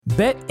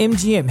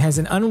BetMGM has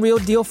an unreal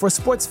deal for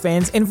sports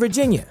fans in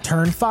Virginia.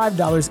 Turn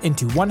 $5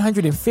 into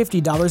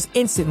 $150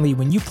 instantly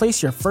when you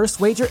place your first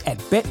wager at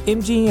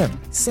BetMGM.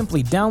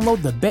 Simply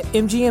download the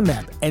BetMGM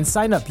app and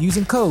sign up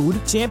using code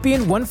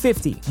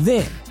Champion150.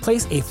 Then,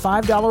 place a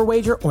 $5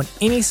 wager on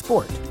any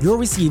sport. You'll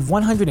receive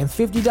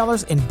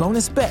 $150 in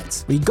bonus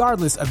bets,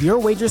 regardless of your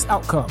wager's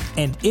outcome.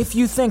 And if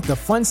you think the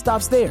fun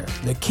stops there,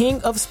 the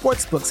King of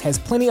Sportsbooks has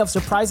plenty of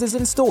surprises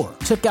in store.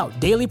 Check out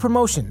daily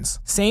promotions,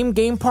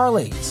 same-game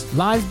parlays,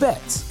 live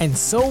bets, and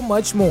so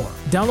much more.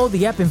 Download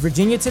the app in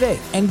Virginia today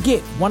and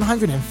get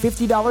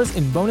 $150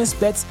 in bonus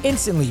bets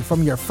instantly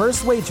from your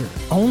first wager.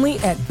 Only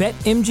at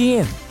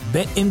BetMGM.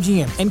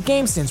 BetMGM and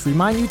GameSense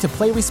remind you to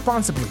play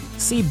responsibly.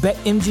 See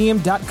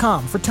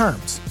BetMGM.com for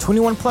terms.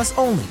 21 plus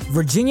only.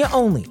 Virginia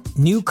only.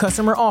 New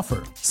customer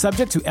offer.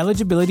 Subject to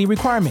eligibility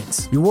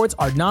requirements. Rewards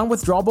are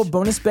non-withdrawable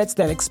bonus bets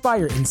that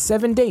expire in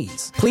 7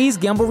 days. Please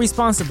gamble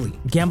responsibly.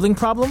 Gambling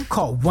problem?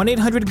 Call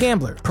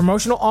 1-800-GAMBLER.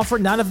 Promotional offer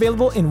not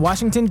available in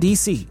Washington,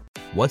 D.C.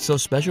 What's so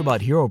special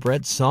about Hero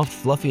Bread's soft,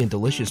 fluffy, and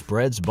delicious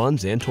breads,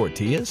 buns, and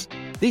tortillas?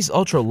 These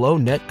ultra-low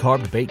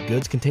net-carb baked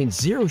goods contain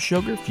zero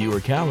sugar,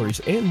 fewer calories,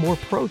 and more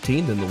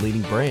protein than the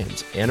leading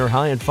brands, and are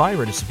high in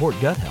fiber to support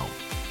gut health.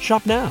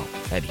 Shop now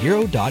at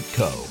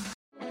Hero.co.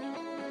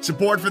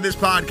 Support for this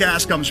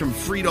podcast comes from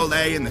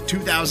Frito-Lay and the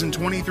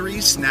 2023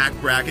 Snack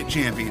Bracket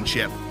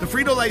Championship. The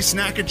Frito-Lay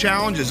Snacker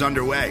Challenge is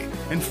underway,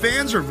 and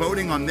fans are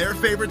voting on their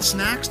favorite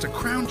snacks to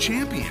crown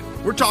champion.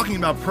 We're talking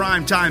about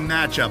prime-time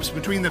matchups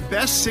between the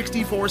best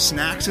 64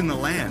 snacks in the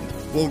land.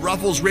 Will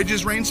Ruffles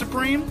Ridges reign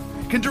supreme?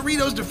 Can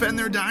Doritos defend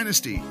their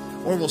dynasty?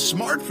 Or will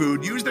Smart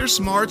Food use their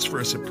smarts for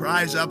a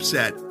surprise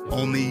upset?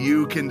 Only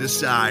you can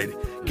decide.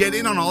 Get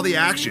in on all the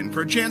action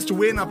for a chance to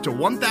win up to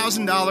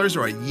 $1,000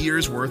 or a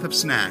year's worth of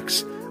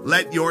snacks.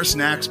 Let your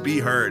snacks be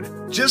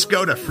heard. Just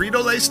go to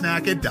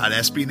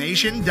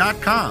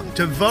fritolaysnacket.sbnation.com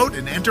to vote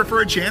and enter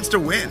for a chance to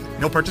win.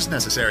 No purchase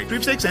necessary.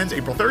 Sweepstakes ends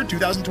April 3rd,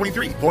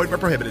 2023. Void where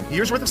prohibited.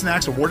 Year's worth of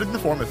snacks awarded in the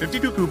form of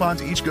 52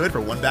 coupons, each good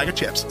for 1 bag of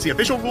chips. See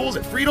official rules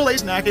at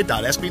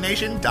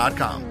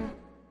fritolaysnacket.sbnation.com.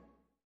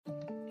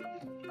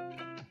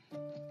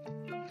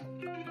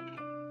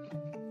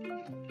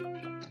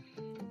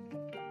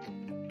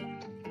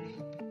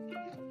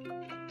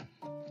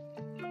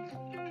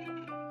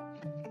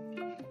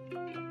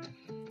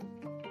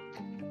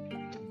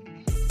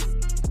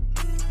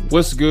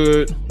 What's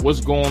good?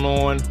 What's going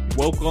on?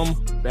 Welcome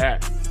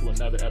back to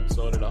another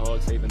episode of the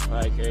Hogs Haven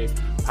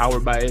Podcast,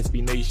 powered by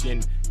SB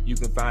Nation. You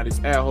can find us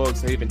at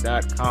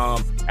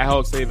hogshaven.com, at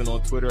hogshaven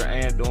on Twitter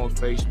and on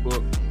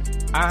Facebook.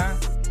 I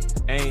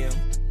am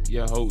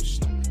your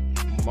host,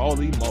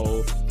 Molly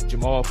Mo,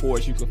 Jamal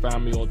Force. You can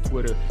find me on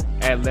Twitter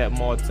at Let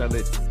Maul Tell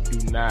It. Do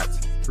not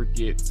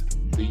forget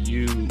the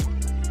U.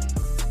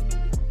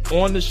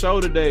 On the show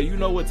today, you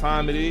know what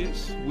time it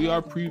is. We are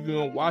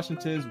previewing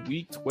Washington's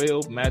Week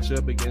 12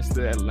 matchup against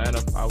the Atlanta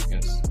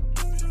Falcons.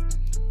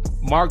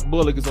 Mark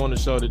Bullock is on the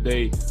show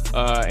today.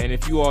 And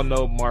if you all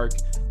know Mark,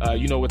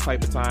 you know what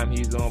type of time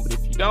he's on. But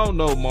if you don't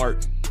know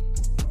Mark,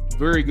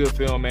 very good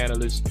film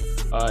analyst,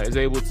 is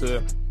able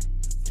to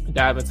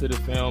dive into the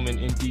film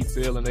in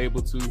detail and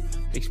able to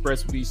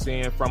express what he's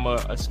saying from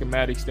a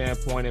schematic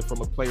standpoint and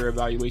from a player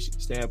evaluation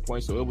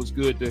standpoint. So it was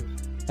good to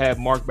have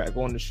Mark back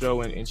on the show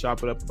and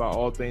chop it up about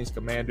all things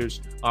Commanders.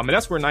 And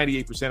that's where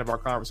 98% of our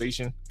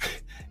conversation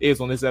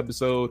is on this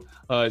episode,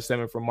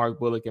 stemming from Mark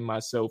Bullock and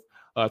myself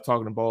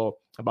talking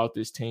about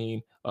this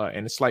team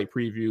and a slight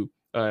preview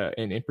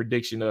and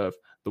prediction of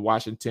the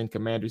Washington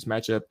Commanders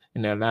matchup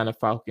and the Atlanta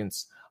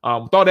Falcons.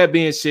 With all that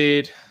being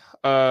said,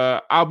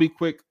 I'll be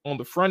quick on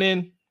the front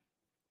end.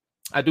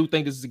 I do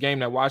think this is a game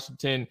that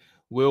Washington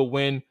will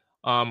win.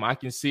 I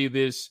can see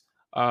this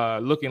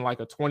looking like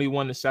a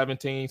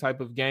 21-17 type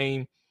of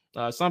game,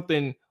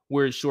 something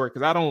where it's short,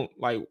 because I don't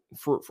like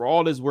for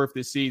all it's worth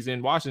this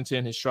season,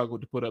 Washington has struggled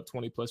to put up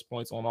 20 plus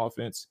points on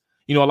offense.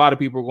 You know, a lot of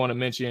people are going to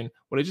mention,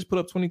 well, they just put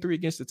up 23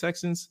 against the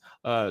Texans.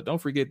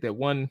 Don't forget that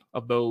one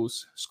of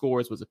those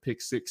scores was a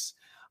pick six.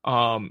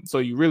 So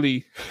you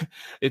really,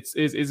 it's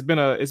been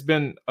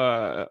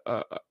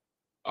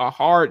a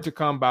hard to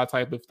come by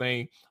type of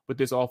thing with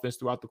this offense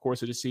throughout the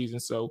course of the season.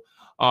 So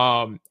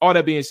all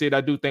that being said,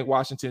 I do think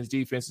Washington's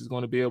defense is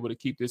going to be able to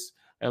keep this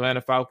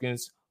Atlanta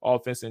Falcons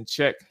offense in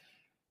check.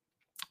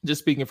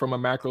 Just speaking from a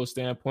macro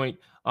standpoint,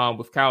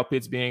 with Kyle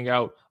Pitts being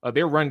out,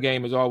 their run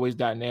game is always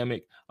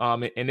dynamic,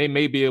 and they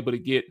may be able to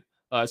get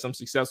some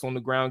success on the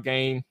ground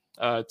game.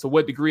 To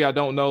what degree, I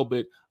don't know,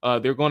 but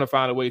they're going to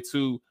find a way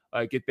to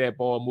get that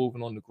ball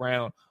moving on the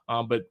ground.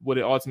 But would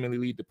it ultimately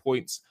lead to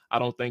points? I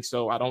don't think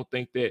so. I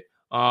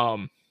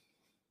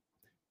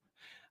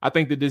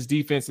think that this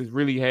defense has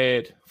really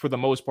had, for the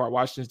most part,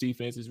 Washington's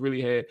defense has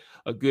really had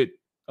a good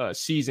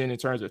season in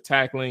terms of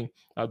tackling.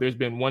 There's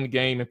been one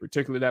game in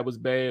particular that was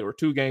bad, or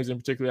two games in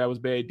particular that was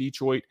bad,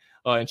 Detroit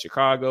and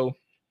Chicago.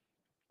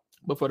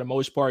 But for the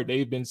most part,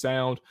 they've been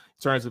sound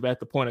in terms of at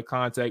the point of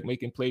contact,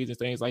 making plays and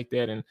things like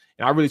that. And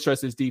I really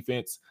trust this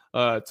defense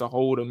to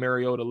hold a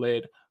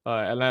Mariota-led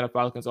Atlanta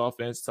Falcons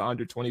offense to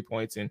under 20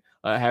 points and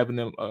having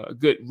them a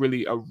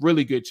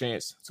really good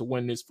chance to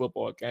win this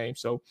football game.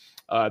 So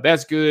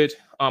that's good.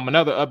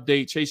 Another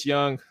update, Chase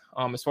Young,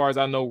 as far as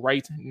I know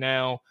right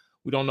now,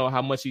 we don't know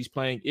how much he's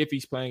playing, if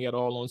he's playing at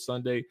all on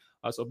Sunday.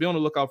 So be on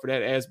the lookout for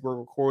that as we're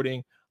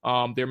recording.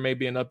 There may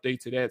be an update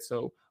to that.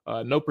 So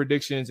no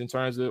predictions in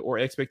terms of, or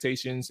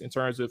expectations in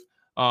terms of,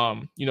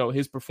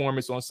 his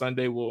performance on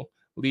Sunday. Will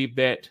leave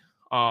that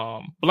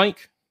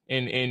blank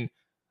and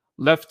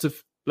left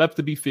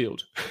to be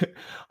filled.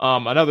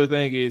 Another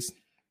thing is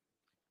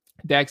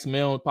Dax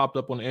Milne popped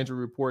up on the injury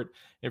report,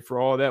 and for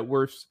all that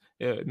worth,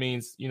 it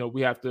means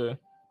we have to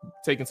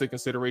take into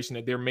consideration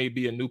that there may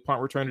be a new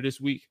punt returner this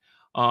week.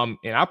 And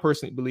I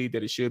personally believe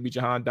that it should be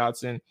Jahan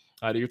Dotson.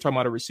 You're talking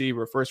about a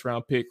receiver, a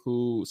first-round pick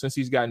who, since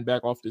he's gotten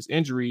back off this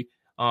injury,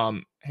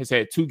 has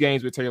had 2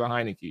 games with Taylor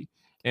Heineke.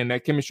 And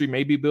that chemistry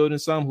may be building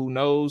some, who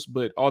knows,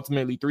 but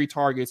ultimately 3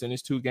 targets in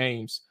his 2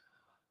 games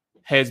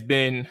has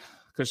been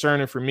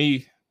concerning for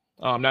me.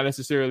 Not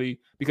necessarily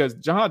because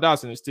Jahan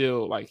Dotson is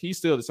still he's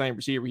still the same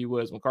receiver he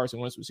was when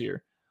Carson Wentz was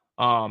here.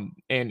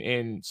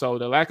 And so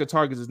the lack of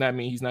targets does not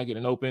mean he's not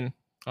getting open,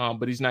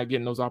 but he's not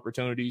getting those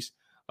opportunities.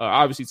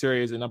 Obviously,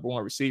 Terry is the number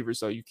 1 receiver,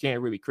 so you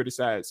can't really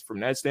criticize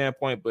from that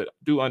standpoint, but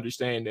do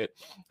understand that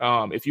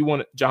if you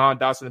want Jahan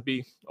Dotson to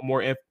be a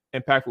more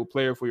impactful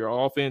player for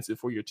your offense and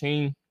for your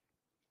team,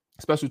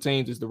 special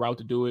teams is the route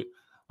to do it.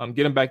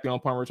 Get him back there on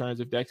punt returns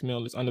if Dax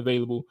Milne is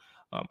unavailable.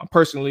 I'm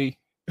personally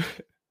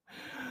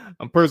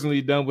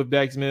done with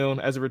Dax Milne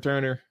as a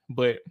returner,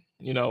 but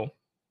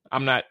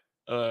I'm not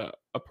a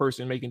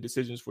person making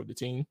decisions for the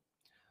team.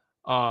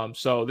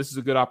 So this is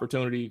a good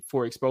opportunity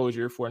for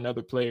exposure for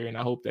another player, and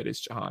I hope that it's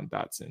Jahan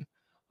Dotson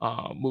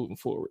moving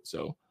forward.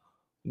 So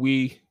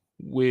we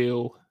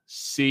will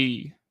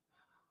see.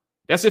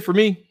 That's it for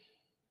me.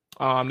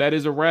 That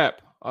is a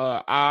wrap.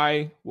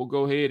 I will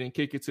go ahead and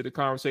kick it to the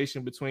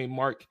conversation between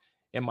Mark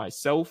and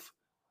myself.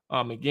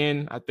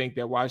 Again, I think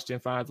that Washington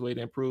finds a way to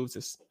improve to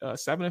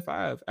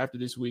 7-5 after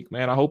this week,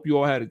 man. I hope you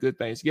all had a good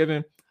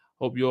Thanksgiving.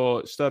 Hope you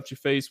all stuffed your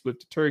face with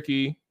the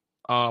turkey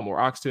or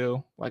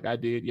oxtail like I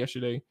did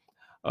yesterday.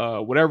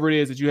 Whatever it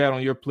is that you had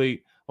on your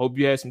plate, hope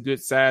you had some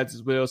good sides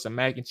as well, some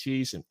mac and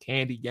cheese, some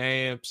candy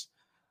yams.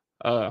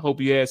 Hope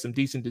you had some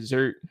decent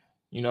dessert.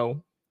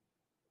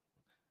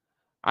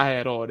 I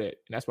had all that, and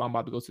that's why I'm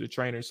about to go to the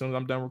trainer as soon as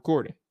I'm done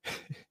recording.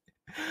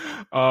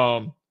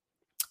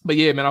 But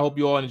yeah, man, I hope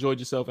you all enjoyed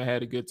yourself and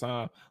had a good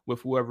time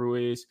with whoever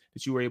it is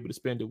that you were able to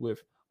spend it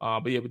with.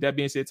 But yeah, with that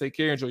being said, take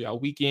care. Enjoy y'all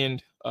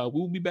weekend.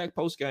 We'll be back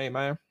post-game,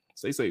 man.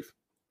 Stay safe.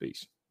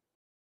 Peace.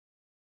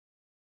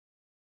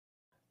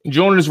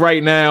 Joining us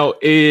right now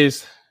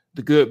is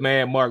the good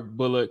man, Mark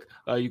Bullock.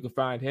 You can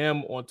find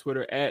him on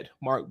Twitter at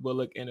Mark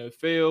Bullock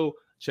NFL.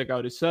 Check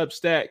out his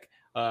Substack,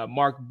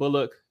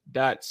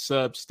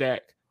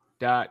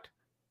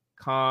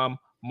 markbullock.substack.com.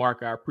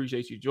 Mark, I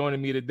appreciate you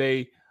joining me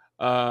today.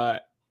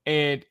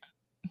 And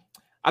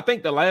I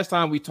think the last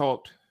time we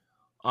talked,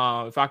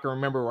 if I can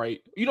remember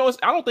right, I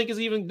don't think it's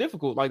even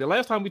difficult. Like the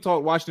last time we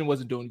talked, Washington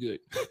wasn't doing good.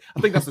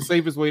 I think that's the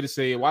safest way to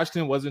say it.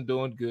 Washington wasn't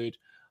doing good.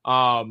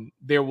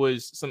 There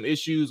was some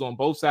issues on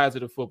both sides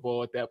of the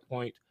football at that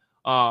point.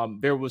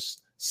 There was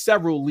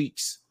several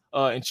leaks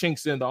and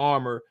chinks in the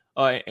armor,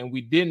 and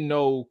we didn't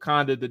know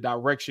kind of the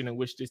direction in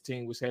which this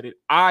team was headed.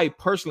 I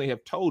personally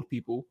have told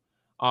people,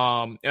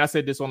 and I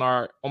said this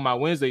on my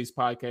Wednesdays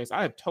podcast,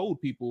 I have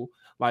told people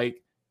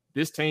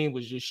this team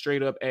was just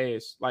straight up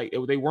ass.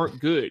 They weren't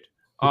good.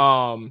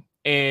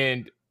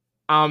 And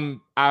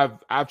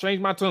I've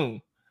changed my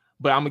tune,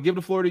 but I'm gonna give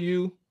the floor to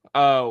you.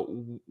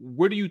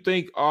 Where do you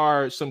think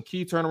are some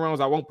key turnarounds?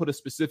 I won't put a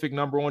specific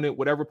number on it,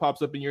 whatever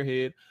pops up in your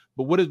head,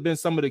 but what has been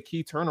some of the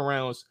key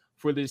turnarounds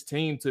for this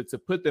team to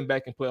put them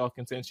back in playoff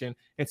contention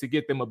and to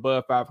get them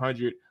above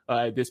 500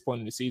 at this point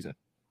in the season?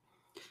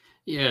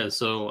 Yeah,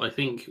 so I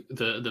think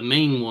the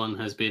main one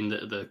has been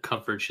that the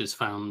coverage has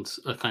found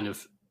a kind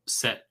of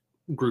set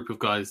group of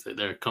guys that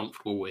they're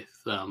comfortable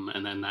with.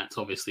 And then that's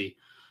obviously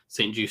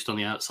St. Juste on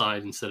the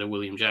outside instead of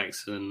William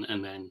Jackson.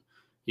 And then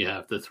you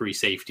have the 3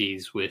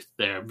 safeties with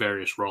their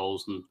various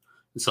roles. And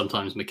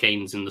sometimes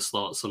McCain's in the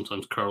slot,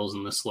 sometimes Curl's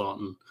in the slot,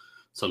 and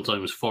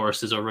sometimes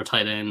Forrest is over a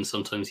tight end,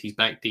 sometimes he's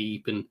back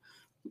deep. And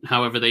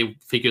however they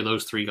figure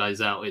those 3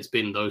 guys out, it's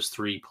been those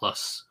 3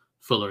 plus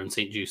Fuller and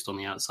St. Juste on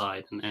the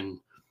outside. And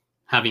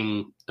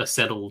having a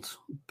settled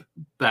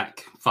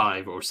back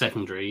 5 or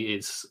secondary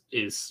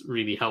is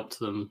really helped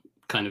them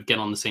kind of get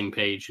on the same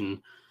page and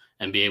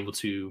be able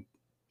to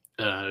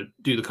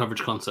do the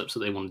coverage concepts that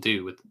they want to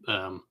do with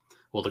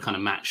all the kind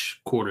of match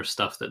quarter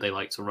stuff that they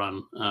like to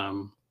run.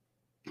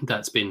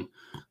 That's been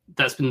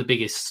the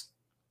biggest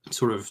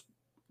sort of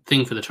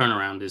thing for the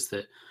turnaround, is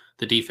that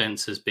the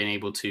defense has been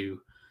able to,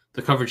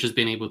 the coverage has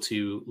been able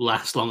to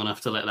last long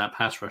enough to let that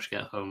pass rush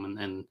get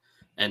home.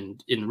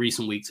 And in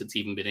recent weeks, it's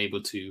even been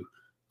able to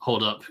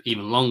hold up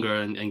even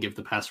longer and give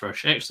the pass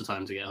rush extra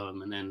time to get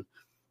home. And then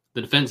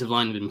the defensive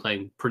line has been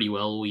playing pretty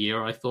well all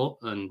year, I thought.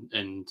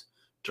 And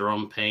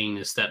Jerome Payne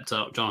has stepped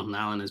up. Jonathan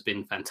Allen has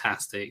been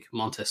fantastic.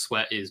 Montez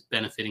Sweat is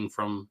benefiting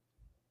from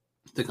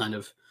the kind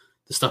of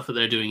the stuff that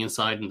they're doing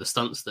inside and the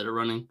stunts that are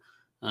running.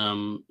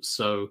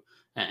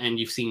 And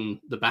you've seen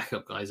the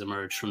backup guys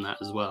emerge from that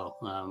as well.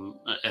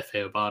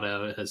 Efe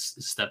Obada has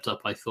stepped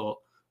up, I thought.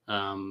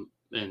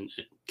 And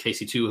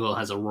Casey Tuhill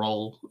has a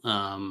role,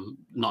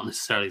 not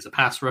necessarily as a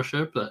pass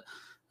rusher, but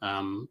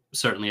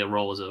certainly a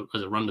role as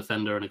a run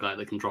defender and a guy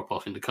that can drop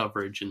off into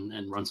coverage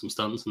and run some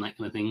stunts and that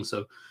kind of thing.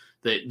 So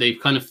they've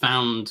kind of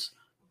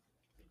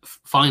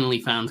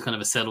finally found kind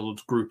of a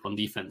settled group on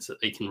defense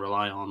that they can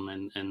rely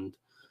on,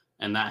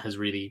 and that has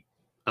really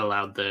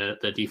allowed their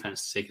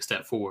defense to take a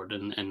step forward,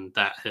 and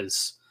that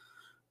has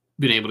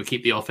been able to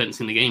keep the offense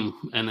in the game.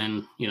 And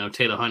then,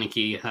 Taylor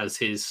Heineke has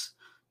his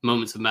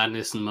moments of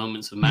madness and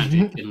moments of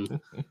magic, and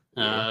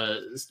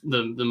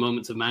the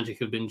moments of magic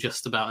have been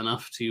just about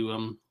enough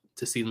to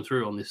see them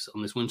through on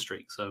this win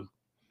streak. So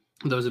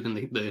those have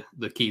been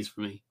the keys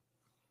for me.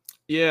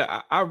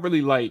 Yeah, I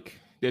really like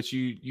that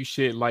you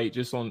shed light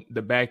just on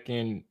the back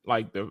end,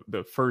 like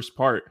the first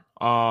part.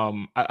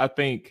 I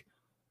think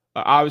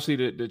obviously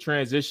the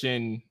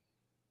transition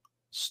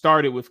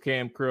started with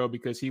Cam Curl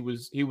because he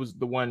was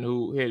the one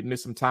who had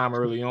missed some time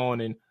early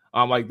on, and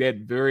like that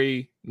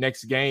very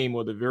next game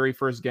or the very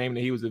first game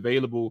that he was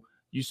available,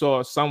 you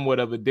saw somewhat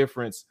of a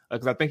difference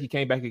because I think he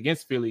came back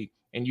against Philly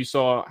and you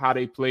saw how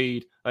they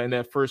played in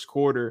that first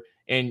quarter,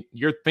 and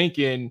you're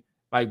thinking,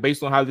 like,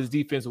 based on how this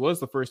defense was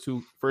the first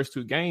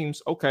two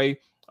games, okay,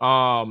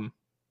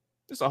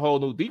 it's a whole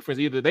new defense.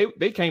 Either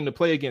they came to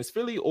play against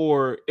Philly,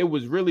 or it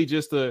was really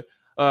just a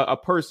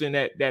person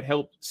that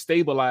helped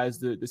stabilize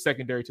the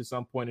secondary to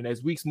some point. And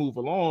as weeks move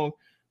along,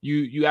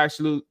 you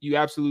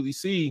absolutely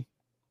see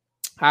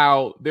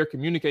how they're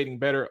communicating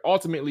better.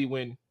 Ultimately,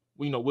 when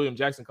William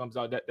Jackson comes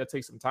out, that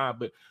takes some time,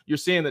 but you're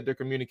seeing that they're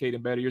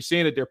communicating better. You're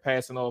seeing that they're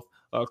passing off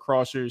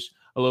crossers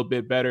a little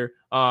bit better,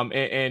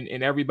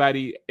 and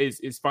everybody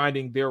is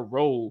finding their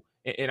role.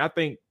 And I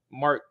think,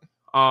 Mark,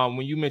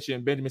 when you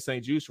mentioned Benjamin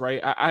St-Juste,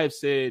 right? I have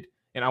said,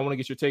 and I want to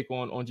get your take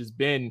on just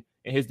Ben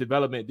and his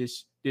development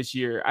this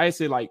year. I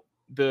said, like,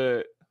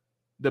 the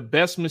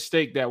best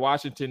mistake that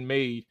Washington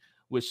made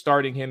was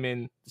starting him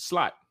in the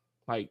slot.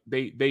 Like,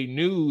 they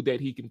knew that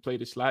he can play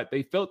the slot.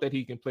 They felt that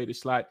he can play the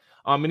slot,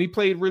 and he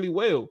played really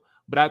well.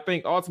 But I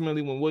think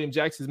ultimately when William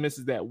Jackson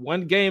misses that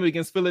one game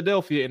against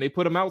Philadelphia and they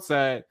put him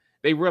outside,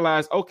 they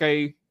realized,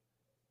 okay,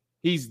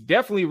 he's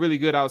definitely really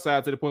good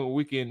outside to the point where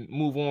we can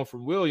move on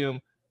from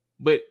William,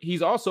 but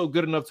he's also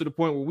good enough to the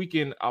point where we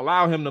can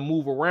allow him to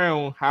move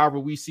around however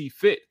we see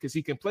fit because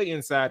he can play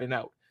inside and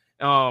out.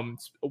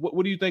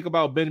 What do you think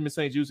about Benjamin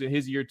St-Juste in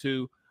his year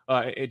two,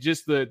 and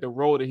just the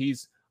role that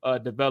he's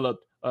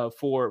developed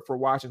for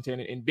Washington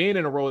and being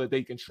in a role that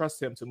they can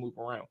trust him to move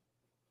around?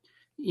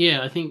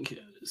 Yeah, I think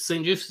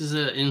St-Juste is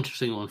an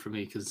interesting one for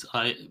me because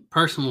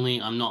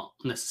I'm not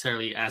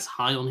necessarily as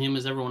high on him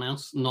as everyone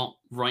else, not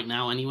right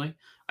now anyway.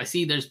 I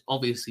see there's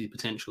obviously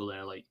potential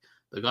there. Like,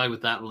 the guy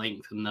with that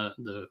length and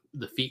the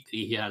feet that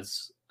he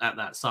has at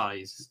that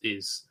size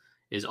is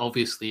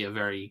obviously a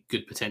very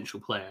good potential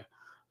player.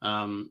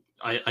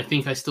 I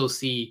think I still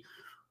see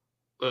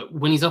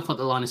when he's up at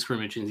the line of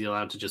scrimmage and he's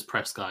allowed to just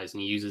press guys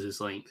and he uses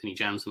his length and he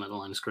jams them at the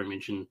line of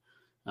scrimmage and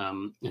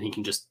he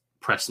can just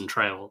press and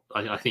trail.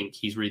 I think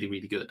he's really,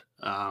 really good.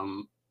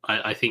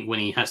 I think when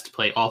he has to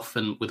play off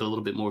and with a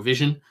little bit more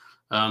vision,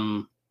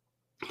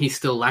 he's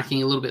still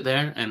lacking a little bit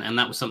there. And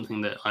that was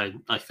something that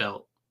I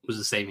felt was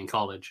the same in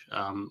college,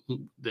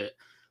 that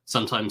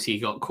sometimes he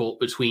got caught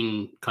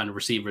between kind of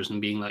receivers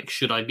and being like,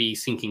 should I be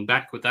sinking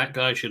back with that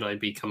guy? Should I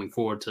be coming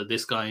forward to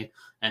this guy?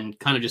 And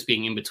kind of just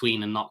being in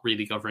between and not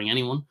really covering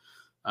anyone.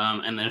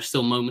 And there's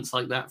still moments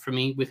like that for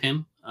me with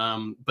him.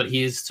 But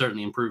he is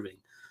certainly improving.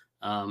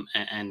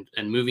 And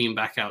moving him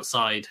back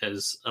outside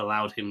has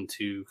allowed him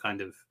to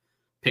kind of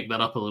pick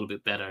that up a little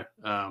bit better,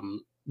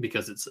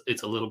 because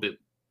it's a little bit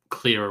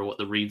clearer what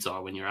the reads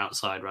are when you're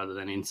outside rather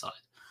than inside.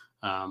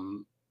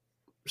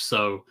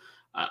 So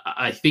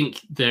I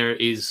think there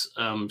is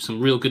some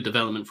real good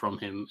development from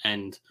him,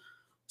 and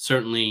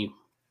certainly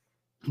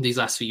these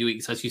last few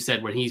weeks, as you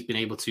said, when he's been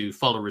able to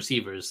follow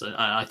receivers,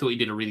 I thought he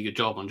did a really good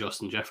job on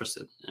Justin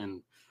Jefferson.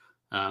 And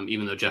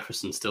even though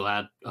Jefferson still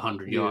had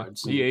 100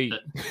 yards,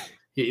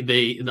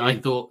 I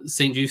thought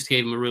St-Juste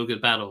gave him a real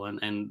good battle,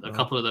 and a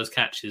couple of those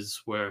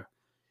catches were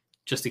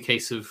just a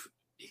case of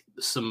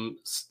some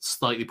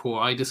slightly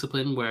poor eye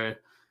discipline, where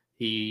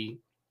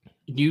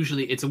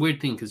it's a weird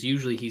thing because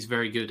usually he's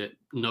very good at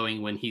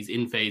knowing when he's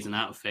in phase and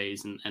out of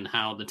phase, and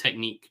how the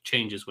technique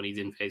changes when he's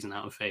in phase and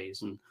out of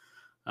phase. And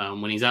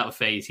when he's out of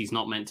phase, he's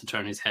not meant to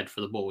turn his head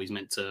for the ball. He's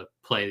meant to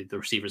play the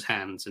receiver's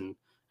hands and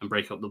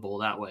break up the ball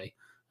that way.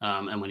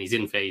 And when he's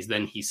in phase,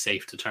 then he's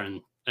safe to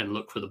turn and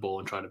look for the ball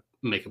and try to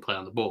make a play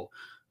on the ball.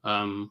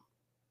 And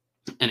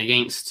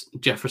against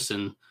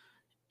Jefferson,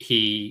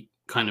 he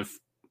kind of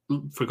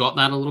forgot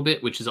that a little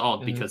bit, which is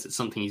odd because it's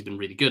something he's been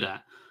really good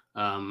at.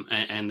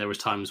 And there was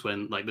times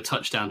when, like the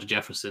touchdown to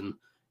Jefferson,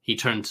 he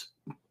turned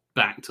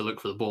back to look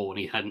for the ball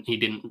and he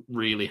didn't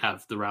really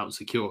have the route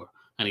secure,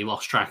 and he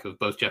lost track of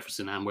both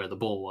Jefferson and where the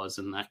ball was,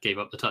 and that gave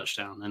up the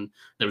touchdown. And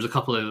there was a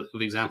couple of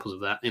examples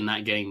of that in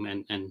that game,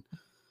 and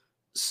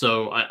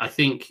So I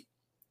think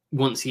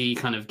once he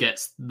kind of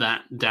gets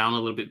that down a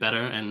little bit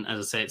better, and as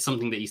I say, it's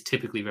something that he's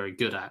typically very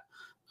good at.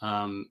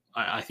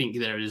 I think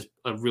there is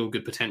a real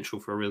good potential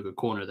for a real good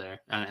corner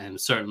there, and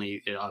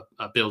certainly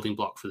a building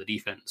block for the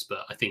defense. But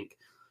I think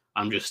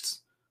I'm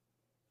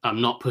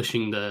not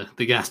pushing the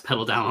gas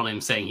pedal down on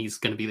him, saying he's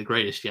going to be the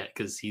greatest yet,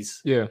 because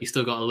he's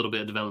still got a little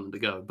bit of development to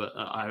go. But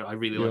I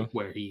really like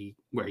where he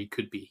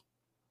could be.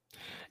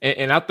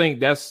 And I think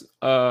that's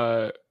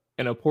an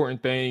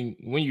important thing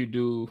when you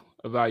do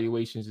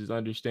evaluations, is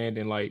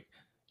understanding, like,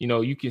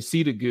 you can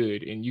see the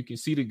good, and you can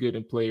see the good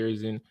in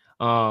players, and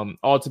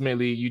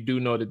ultimately you do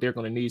know that they're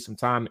going to need some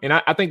time. And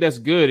I think that's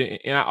good.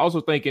 And I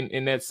also think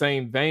in that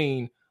same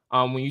vein,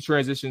 when you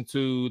transition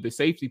to the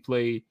safety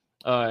play,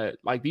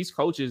 like these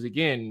coaches,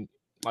 again,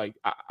 like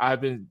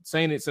I've been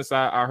saying it since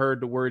I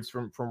heard the words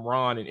from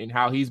Ron and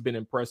how he's been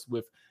impressed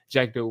with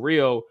Jack Del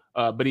Rio.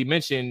 But he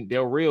mentioned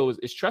Del Rio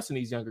is trusting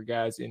these younger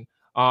guys, and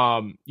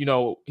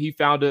he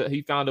found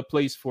a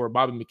place for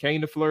Bobby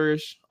McCain to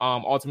flourish,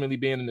 ultimately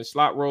being in the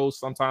slot role,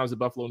 sometimes the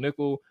Buffalo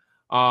nickel.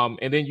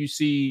 And then you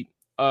see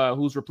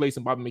who's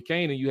replacing Bobby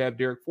McCain, and you have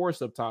Derek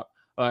Forrest up top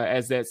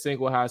as that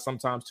single high,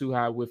 sometimes too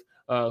high, with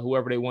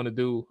whoever they want to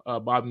do,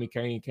 Bobby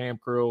McCain, Cam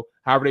Curl,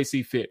 however they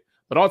see fit.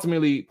 But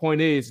ultimately, point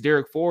is,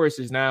 Derek Forrest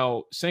is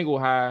now single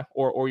high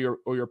or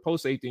your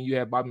post safety, and you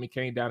have Bobby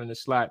McCain down in the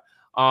slot.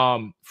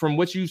 From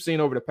what you've seen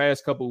over the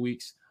past couple of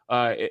weeks,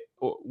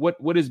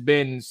 what has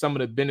been some of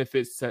the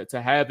benefits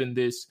to having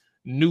this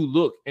new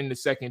look in the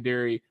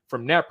secondary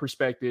from that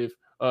perspective,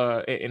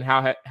 and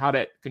how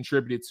that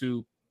contributed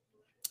to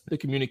the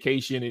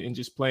communication and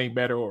just playing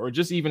better, or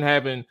just even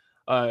having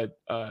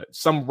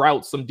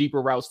some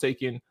deeper routes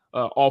taken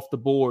off the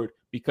board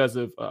because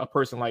of a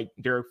person like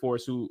Derek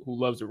Forrest who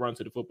loves to run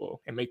to the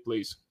football and make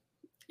plays.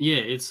 Yeah,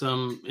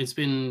 it's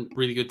been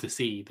really good to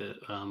see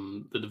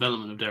the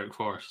development of Derek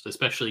Forrest,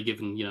 especially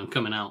given,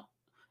 coming out,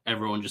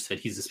 everyone just said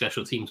he's a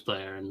special teams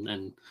player,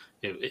 and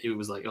it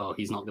was like, oh,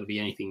 he's not going to be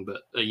anything.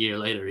 But a year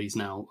later, he's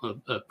now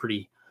a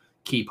pretty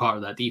key part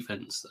of that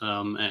defense.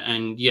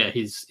 And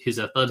his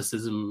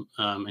athleticism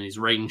and his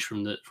range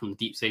from the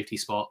deep safety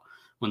spot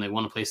when they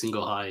want to play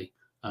single high,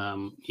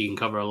 he can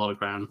cover a lot of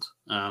ground.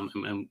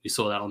 And we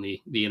saw that on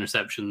the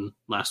interception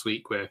last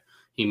week, where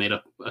he made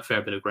up a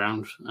fair bit of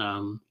ground,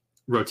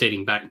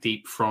 rotating back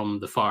deep from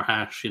the far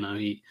hash.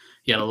 He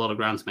had a lot of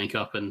ground to make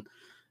up, and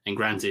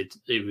granted,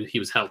 he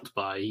was helped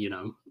by,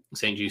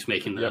 St. Juice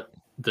making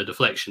the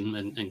deflection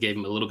and gave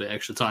him a little bit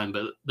extra time,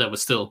 but there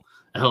was still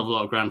a hell of a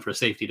lot of ground for a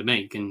safety to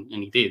make, and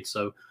he did.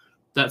 So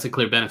that's a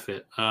clear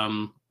benefit.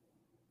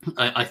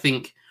 I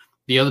think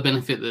the other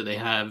benefit that they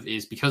have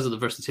is because of the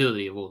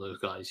versatility of all those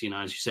guys.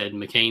 As you said,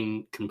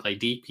 McCain can play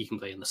deep. He can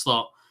play in the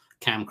slot.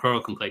 Cam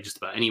Curl can play just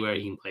about anywhere.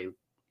 He can play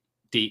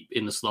deep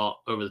in the slot,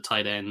 over the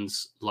tight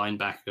ends,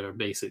 linebacker,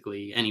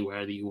 basically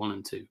anywhere that you want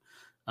him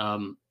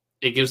to.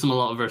 It gives them a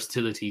lot of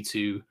versatility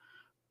to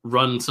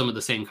run some of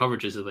the same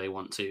coverages that they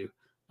want to,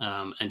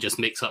 and just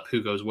mix up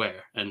who goes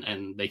where.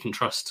 And they can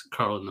trust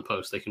Curl in the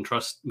post. They can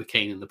trust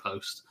McCain in the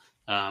post.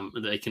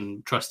 They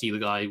can trust either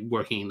guy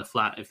working in the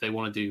flat if they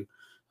want to do.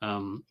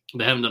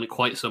 They haven't done it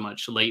quite so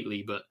much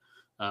lately, but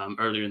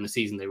earlier in the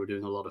season, they were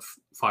doing a lot of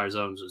fire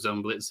zones or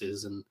zone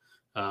blitzes,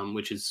 and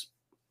which is,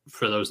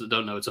 for those that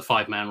don't know, it's a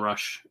 5-man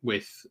rush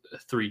with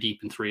 3 deep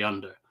and 3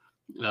 under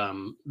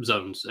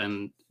zones.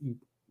 And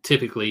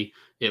typically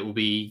it will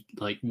be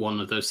like one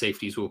of those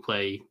safeties will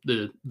play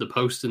the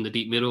post in the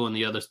deep middle, and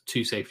the other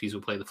 2 safeties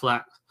will play the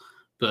flat.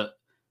 But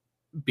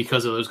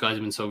because of those guys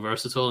have been so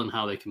versatile and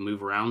how they can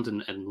move around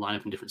and line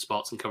up in different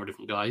spots and cover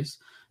different guys,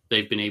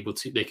 they've been able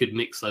to, they could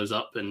mix those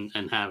up and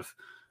have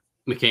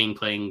McCain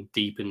playing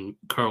deep and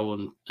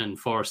Curl and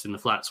Forrest in the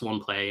flats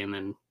one play, and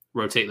then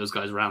rotate those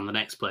guys around the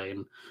next play.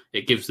 And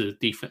it gives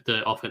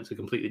the offense a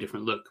completely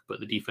different look, but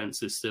the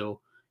defense is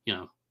still,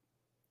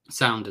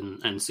 sound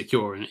and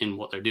secure in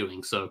what they're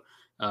doing. So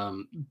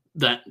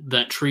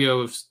that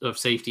trio of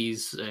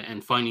safeties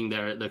and finding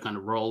their kind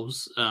of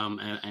roles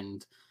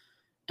and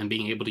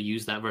being able to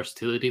use that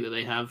versatility that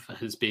they have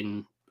has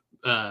been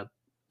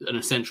an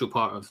essential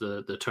part of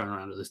the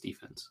turnaround of this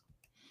defense.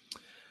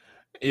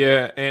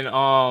 Yeah,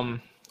 and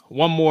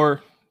one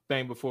more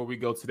thing before we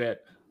go to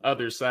that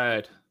other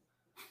side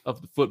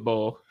of the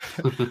football.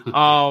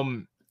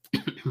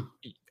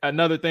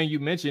 Another thing you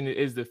mentioned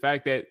is the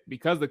fact that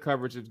because the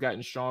coverage has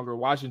gotten stronger,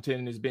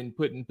 Washington has been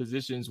put in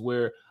positions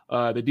where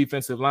the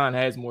defensive line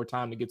has more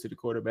time to get to the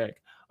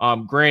quarterback.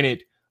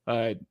 Granted,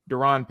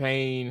 Daron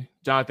Payne,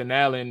 Jonathan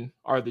Allen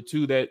are the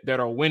two that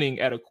are winning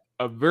at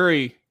a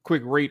very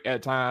quick rate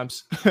at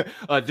times,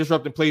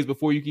 disrupting plays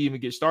before you can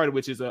even get started,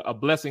 which is a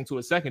blessing to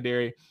a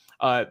secondary.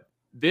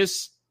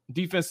 This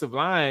defensive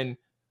line,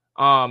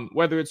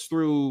 whether it's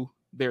through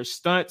their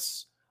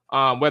stunts,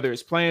 whether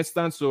it's playing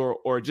stunts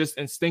or just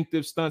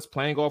instinctive stunts,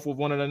 playing off of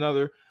one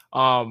another,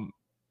 I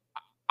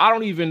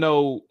don't even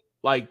know.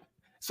 Like,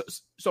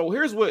 so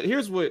here's what.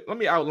 Let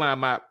me outline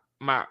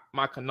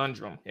my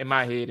conundrum in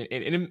my head,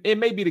 and it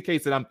may be the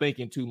case that I'm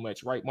thinking too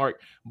much, right,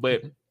 Mark?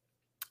 But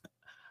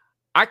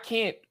I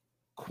can't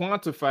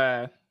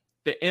quantify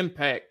the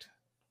impact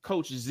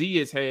Coach Z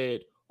has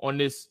had on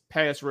this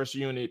pass rush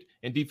unit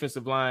and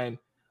defensive line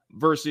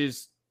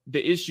versus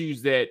the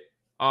issues that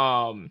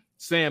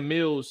Sam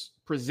Mills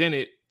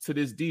presented to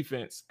this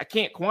defense. I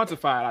can't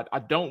quantify it. I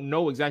don't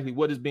know exactly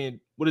what has been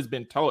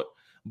taught,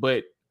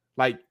 but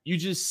like you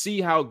just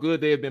see how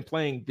good they have been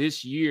playing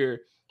this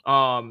year.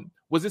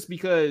 Was this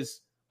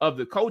because of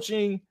the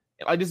coaching?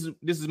 Like this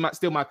is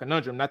still my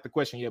conundrum, not the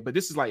question yet. But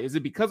this is like, is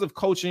it because of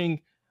coaching,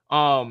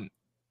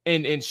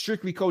 and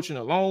strictly coaching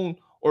alone,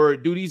 or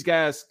do these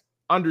guys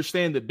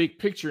understand the big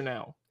picture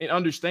now and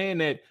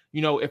understand that,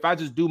 you know, if I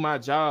just do my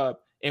job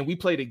and we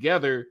play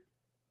together,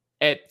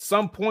 at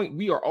some point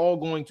we are all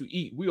going to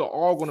eat. We are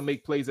all going to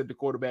make plays at the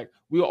quarterback.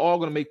 We are all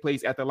going to make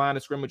plays at the line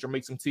of scrimmage or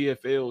make some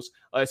TFLs.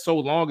 So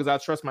long as I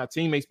trust my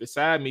teammates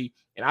beside me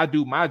and I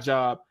do my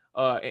job,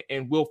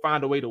 and we'll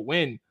find a way to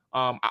win.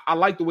 I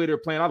like the way they're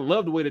playing. I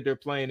love the way that they're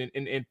playing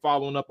and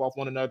following up off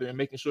one another and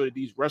making sure that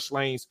these rush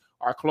lanes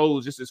are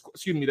closed.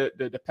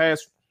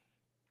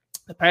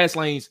 The pass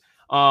lanes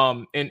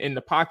in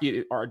the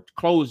pocket are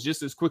closed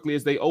just as quickly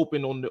as they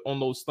open on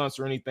those stunts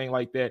or anything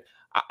like that.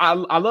 I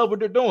love what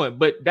they're doing,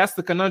 but that's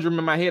the conundrum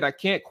in my head. I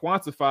can't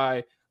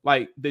quantify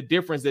like the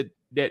difference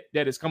that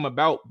has come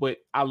about, but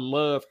I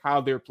love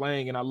how they're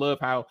playing and I love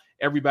how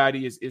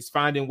everybody is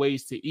finding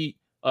ways to eat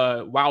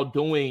while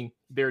doing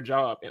their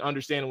job and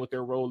understanding what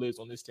their role is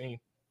on this team.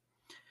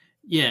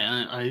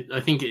 Yeah, I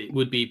think it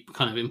would be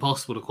kind of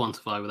impossible to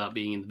quantify without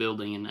being in the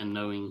building and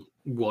knowing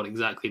what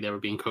exactly they were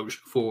being coached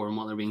for and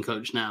what they're being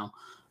coached now.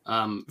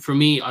 For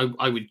me,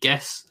 I would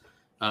guess,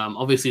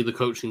 obviously the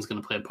coaching is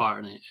going to play a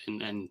part in it.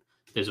 And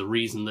there's a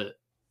reason that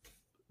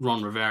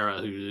Ron Rivera,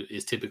 who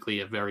is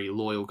typically a very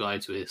loyal guy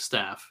to his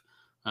staff,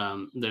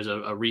 there's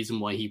a reason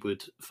why he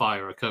would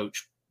fire a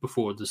coach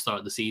before the start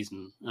of the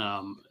season.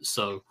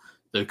 So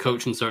the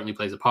coaching certainly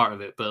plays a part of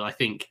it. But I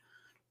think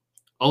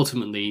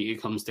ultimately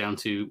it comes down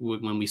to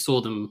when we saw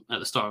them at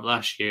the start of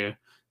last year,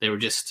 they were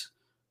just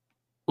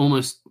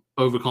almost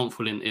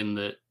overconfident in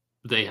that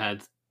they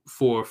had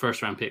 4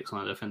 first-round picks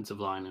on the defensive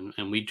line,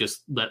 and we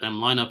just let them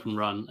line up and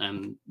run,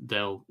 and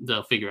they'll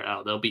figure it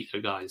out. They'll beat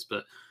their guys.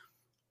 But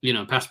you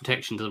know, pass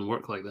protection doesn't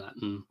work like that,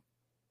 and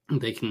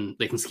they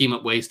can scheme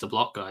up ways to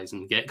block guys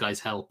and get guys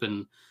help.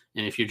 And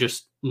if you're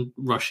just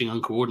rushing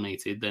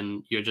uncoordinated,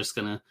 then you're just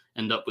going to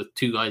end up with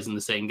 2 guys in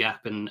the same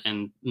gap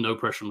and no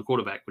pressure on the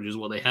quarterback, which is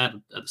what they had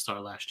at the start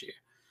of last year.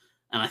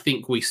 And I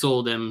think we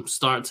saw them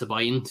start to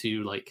buy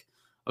into like,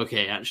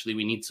 okay, actually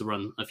we need to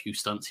run a few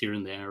stunts here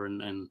and there,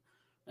 and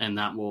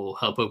that will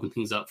help open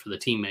things up for the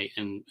teammate,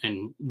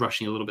 and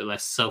rushing a little bit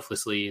less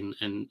selflessly a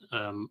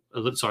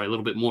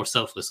little bit more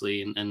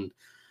selflessly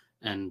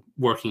and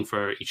working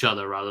for each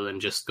other rather than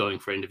just going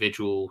for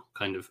individual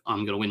kind of,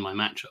 I'm going to win my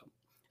matchup.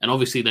 And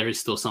obviously there is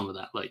still some of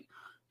that. Like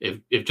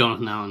if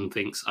Jonathan Allen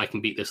thinks I can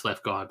beat this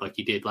left guard like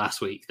he did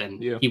last week,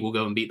 then he will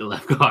go and beat the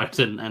left guard,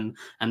 and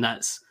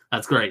that's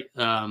great.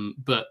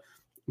 But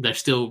they're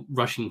still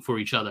rushing for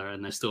each other,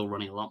 and they're still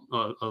running a lot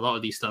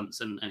of these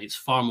stunts, and it's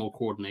far more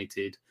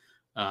coordinated.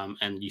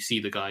 And you see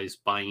the guys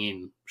buying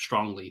in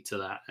strongly to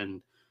that,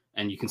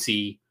 and you can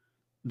see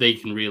they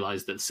can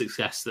realize that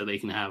success that they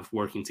can have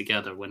working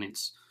together when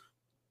it's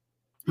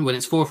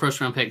 4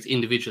 first-round picks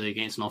individually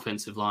against an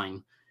offensive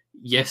line.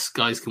 Yes,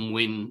 guys can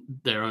win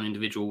their own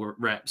individual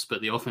reps,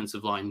 but the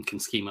offensive line can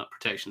scheme up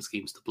protection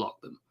schemes to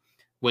block them.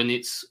 When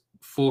it's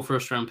 4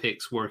 first-round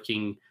picks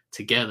working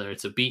together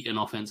to beat an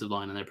offensive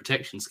line and their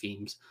protection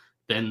schemes,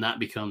 then that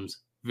becomes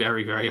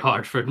very, very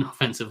hard for an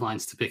offensive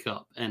lines to pick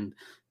up. And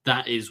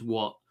that is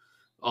what,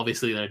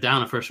 obviously, they're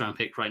down a first-round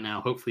pick right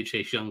now. Hopefully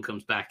Chase Young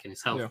comes back and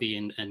is healthy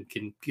and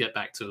can get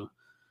back to,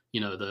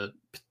 you know, the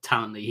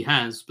talent that he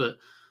has. But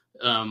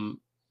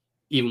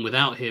even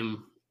without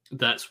him,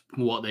 that's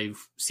what they've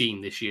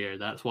seen this year.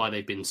 That's why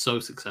they've been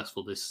so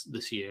successful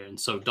this year and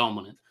so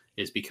dominant,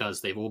 is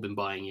because they've all been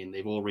buying in.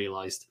 They've all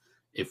realized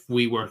if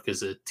we work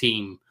as a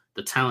team,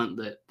 the talent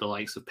that the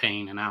likes of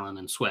Payne and Allen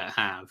and Sweat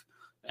have,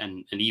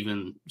 and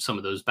even some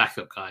of those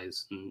backup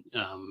guys, and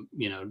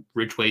you know,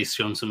 Ridgway's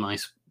shown some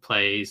nice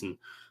plays, and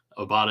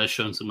Obada's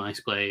shown some nice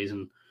plays,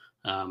 and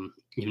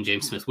even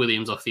James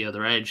Smith-Williams off the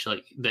other edge,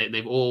 like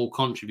they've all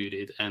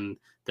contributed and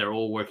they're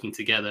all working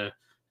together.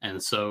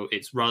 And so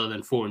it's, rather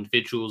than 4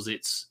 individuals,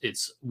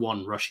 it's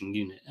one rushing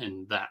unit,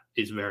 and that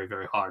is very,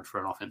 very hard for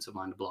an offensive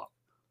line to block.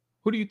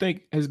 Who do you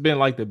think has been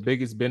like the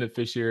biggest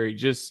beneficiary?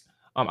 Just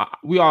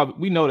we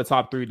know the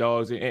top 3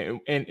 dogs,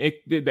 and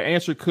the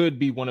answer could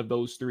be one of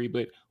those 3.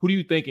 But who do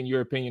you think, in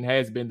your opinion,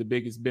 has been the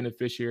biggest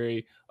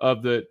beneficiary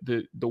of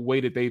the way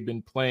that they've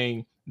been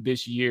playing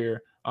this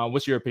year?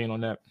 What's your opinion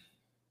on that?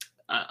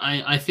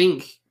 I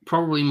think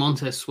probably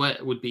Montez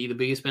Sweat would be the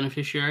biggest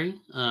beneficiary.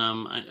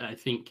 I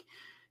think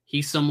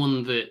he's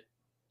someone that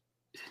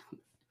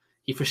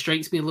he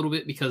frustrates me a little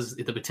bit because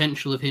the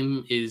potential of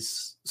him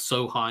is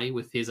so high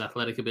with his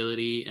athletic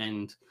ability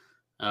and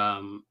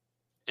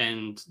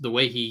the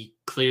way he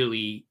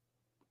clearly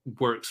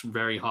works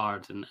very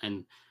hard.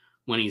 And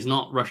when he's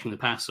not rushing the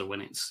passer, when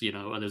it's, you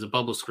know, there's a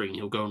bubble screen,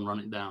 he'll go and run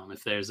it down.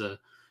 If there's a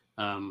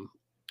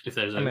if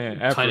there's I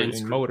mean, a effort tight end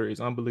and motor is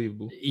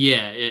unbelievable.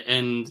 Yeah,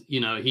 and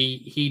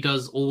he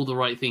does all the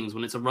right things.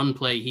 When it's a run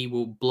play, he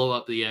will blow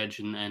up the edge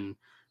and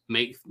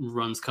make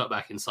runs cut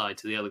back inside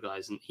to the other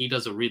guys, and he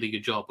does a really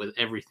good job with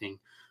everything.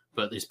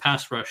 But his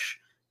pass rush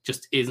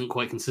just isn't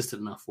quite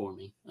consistent enough for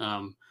me.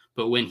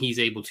 But when he's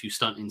able to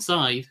stunt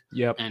inside,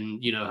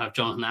 and have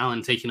Jonathan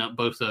Allen taking up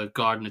both a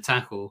guard and a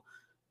tackle,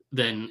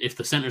 then if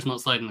the center's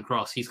not sliding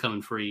across, he's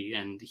coming free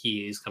and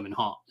he is coming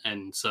hot.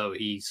 And so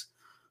he's,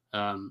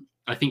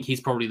 I think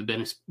he's probably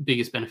the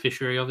biggest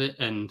beneficiary of it.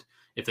 And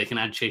if they can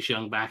add Chase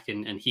Young back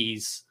and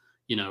he's,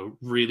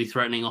 really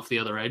threatening off the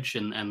other edge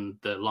and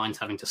the line's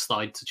having to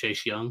slide to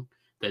Chase Young,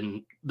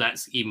 then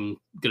that's even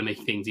going to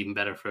make things even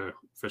better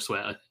for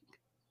Sweat, I think.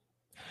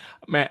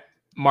 Man,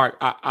 Mark,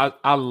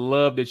 I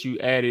love that you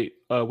added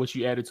what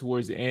you added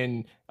towards the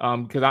end,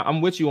 because I'm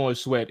with you on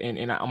Sweat,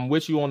 and I'm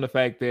with you on the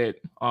fact that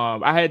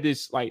I had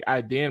this like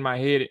idea in my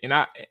head,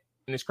 and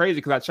it's crazy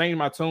because I changed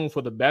my tune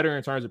for the better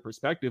in terms of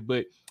perspective,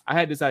 but I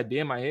had this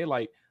idea in my head,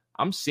 like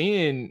I'm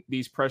seeing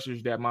these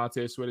pressures that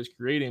Montez Sweat is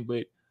creating,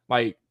 but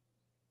like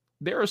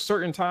there are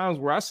certain times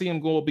where I see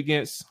him go up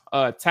against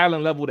a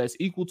talent level that's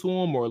equal to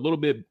him or a little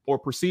bit or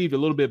perceived a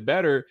little bit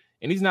better,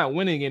 and he's not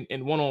winning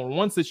in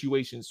one-on-one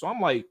situations. So I'm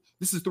like,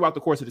 this is throughout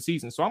the course of the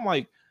season. So I'm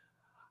like,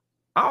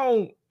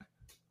 I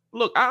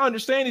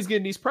understand he's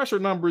getting these pressure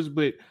numbers,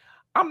 but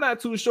I'm not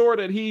too sure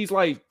that he's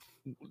like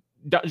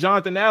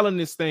Jonathan Allen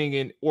this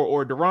thing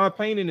or Deron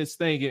Payne in this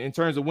thing in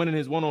terms of winning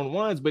his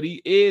one-on-ones, but he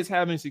is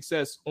having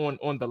success on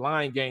the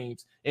line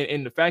games,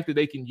 and the fact that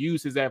they can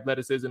use his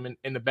athleticism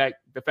in the back,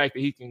 the fact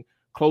that he can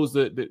close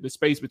the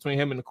space between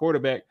him and the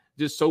quarterback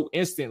just so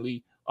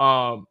instantly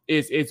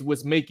is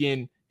what's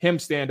making him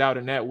stand out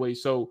in that way.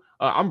 So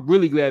I'm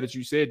really glad that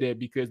you said that,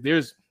 because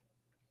there's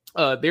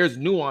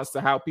nuance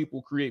to how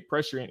people create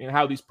pressure and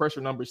how these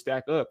pressure numbers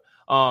stack up.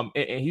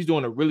 And he's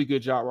doing a really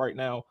good job right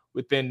now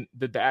within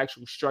the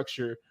actual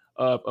structure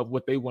of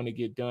what they want to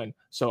get done.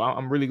 So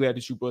I'm really glad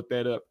that you brought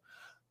that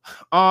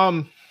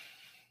up.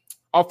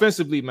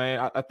 Offensively,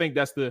 man, I think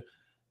that's the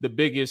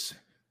biggest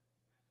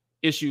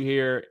issue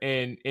here.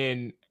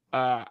 And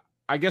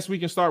I guess we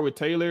can start with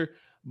Taylor,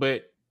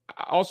 but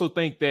I also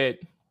think that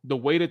the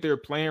way that they're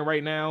playing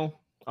right now,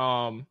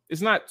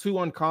 it's not too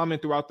uncommon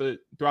throughout the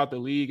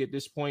league at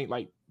this point,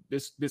 like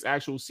this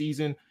actual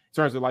season, in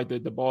terms of like the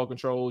ball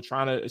control,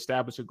 trying to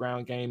establish a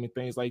ground game and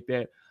things like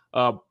that.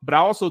 But I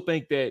also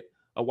think that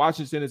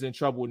Washington is in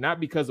trouble,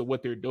 not because of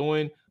what they're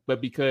doing, but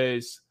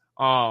because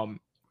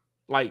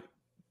like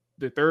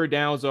the third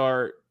downs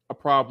are a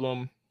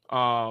problem.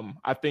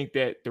 I think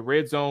that the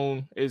red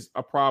zone is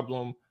a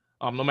problem.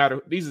 No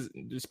matter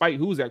despite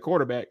who's at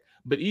quarterback,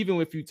 but even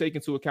if you take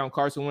into account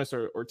Carson Wentz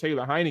or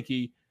Taylor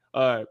Heineke,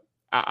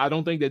 I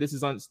don't think that this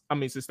is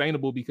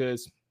sustainable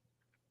because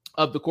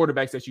of the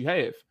quarterbacks that you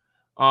have.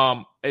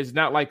 It's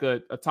not like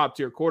a top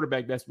tier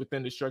quarterback that's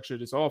within the structure of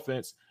this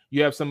offense.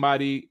 You have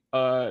somebody,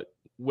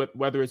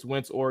 whether it's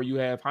Wentz or you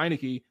have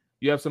Heineke,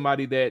 you have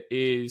somebody that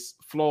is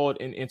flawed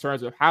in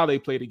terms of how they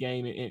play the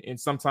game, and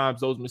sometimes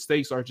those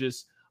mistakes are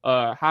just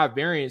high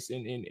variance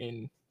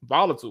and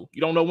volatile.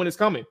 You don't know when it's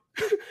coming.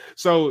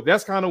 So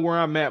that's kind of where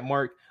I'm at,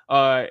 Mark.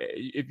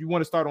 If you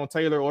want to start on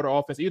Taylor or the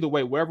offense, either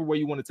way, wherever way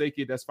you want to take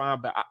it, that's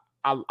fine. But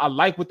I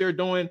like what they're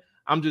doing.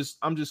 I'm just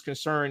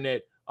concerned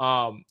that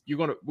we're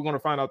gonna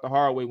find out the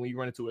hard way when you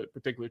run into a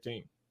particular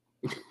team.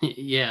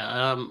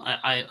 Yeah,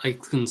 I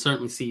can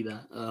certainly see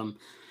that.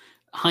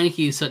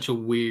 Heineke is such a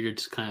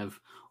weird kind of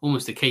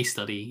almost a case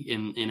study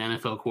in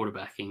NFL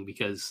quarterbacking,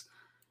 because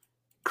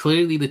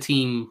clearly the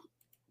team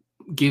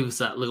gives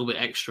that little bit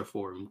extra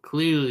for him.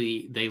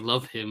 Clearly they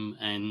love him,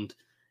 and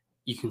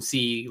you can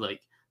see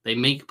like they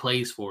make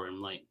plays for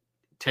him. Like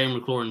Terry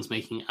McLaurin's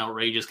making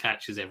outrageous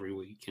catches every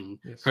week, and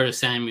yes, Curtis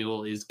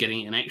Samuel is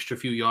getting an extra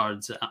few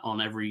yards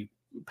on every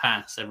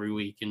pass every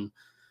week. And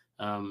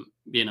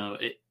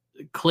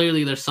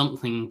clearly there's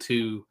something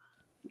to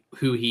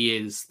who he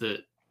is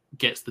that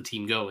gets the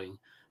team going,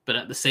 but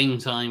at the same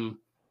time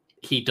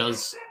he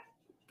does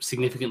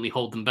significantly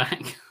hold them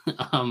back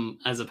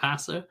as a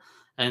passer,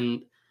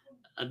 and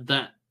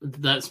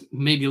that's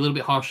maybe a little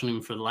bit harsh on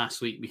him for the last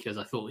week, because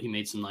I thought he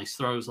made some nice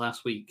throws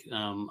last week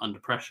under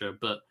pressure,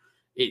 but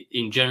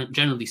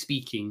generally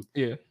speaking,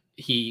 yeah,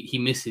 he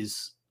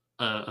misses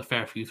a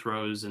fair few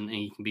throws, and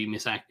he can be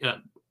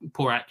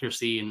poor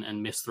accuracy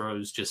and miss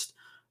throws, just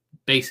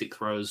basic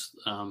throws.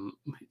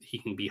 He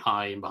can be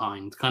high and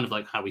behind, kind of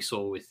like how we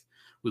saw with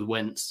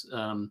Wentz,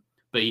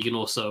 but he can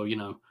also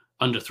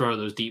underthrow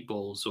those deep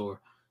balls, or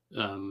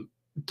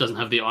doesn't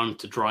have the arm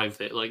to drive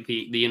it, like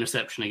the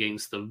interception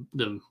against the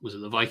was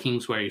it the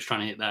Vikings, where he was trying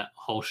to hit that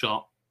whole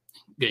shot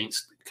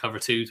against cover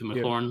 2 to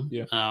McLaurin.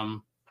 Yeah.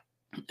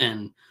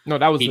 And no,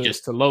 that was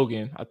just to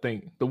Logan, I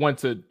think, the one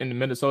in the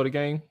Minnesota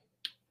game.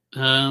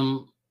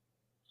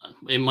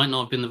 It might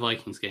not have been the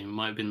Vikings game. It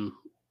might have been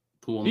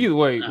the one. Either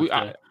way,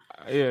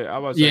 I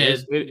was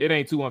saying it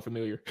ain't too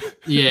unfamiliar.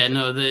 Yeah,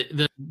 no,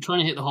 the trying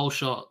to hit the whole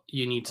shot,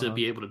 you need to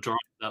be able to drive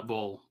that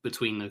ball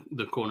between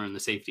the corner and the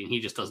safety, and he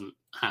just doesn't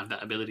have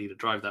that ability to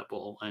drive that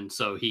ball, and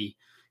so he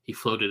he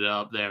floated it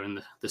up there,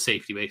 and the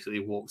safety basically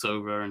walked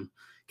over and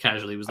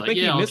casually was I like, think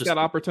 "Yeah, he missed that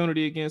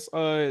opportunity against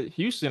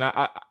Houston.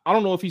 I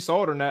don't know if he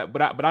saw it or not,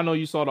 but I know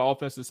you saw the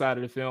offensive side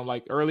of the film,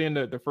 like early in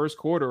the first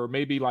quarter or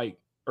maybe like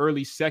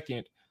early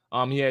second.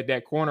 He had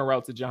that corner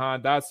route to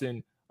Jahan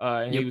Dotson,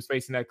 and he was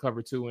facing that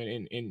cover too,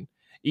 and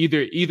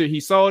either he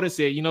saw it and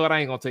said, you know what, I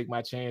ain't gonna take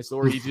my chance,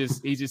 or he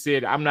just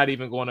said, I'm not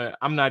even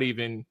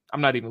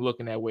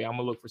looking that way. I'm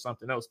gonna look for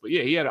something else. But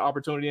yeah, he had an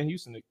opportunity in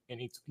Houston and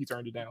he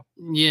turned it down.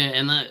 Yeah,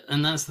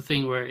 and that's the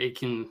thing where it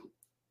can,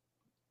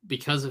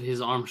 because of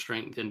his arm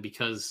strength and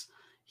because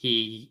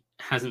he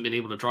hasn't been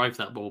able to drive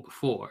that ball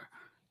before,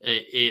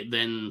 it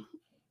then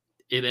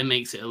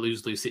makes it a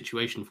lose-lose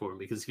situation for him,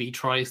 because if he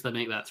tries to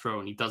make that throw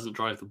and he doesn't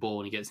drive the ball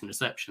and he gets an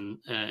interception,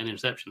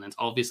 then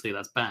obviously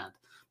that's bad.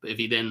 But if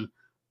he then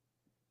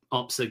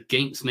opts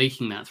against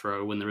making that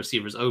throw when the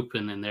receiver's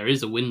open and there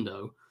is a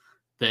window,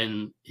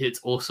 then it's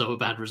also a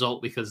bad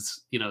result,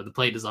 because, you know, the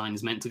play design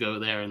is meant to go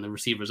there and the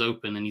receiver's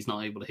open and he's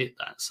not able to hit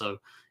that. So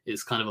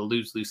it's kind of a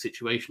lose-lose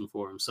situation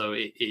for him. So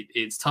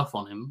it's tough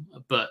on him,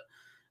 but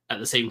at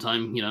the same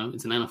time, you know,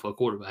 it's an NFL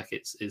quarterback.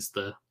 It is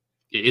the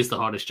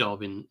hardest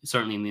job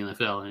certainly in the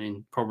NFL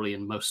and probably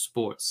in most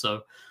sports.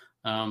 So,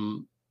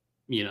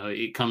 you know,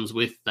 it comes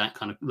with that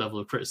kind of level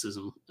of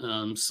criticism.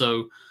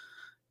 So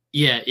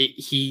yeah,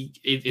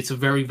 it's a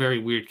very, very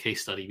weird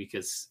case study,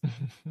 because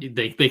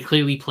they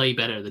clearly play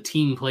better. The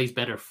team plays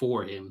better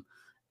for him,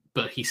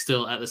 but he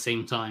still at the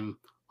same time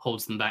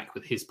holds them back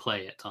with his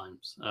play at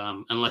times,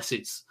 unless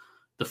it's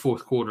the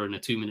fourth quarter in a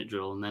 2-minute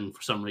drill, and then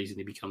for some reason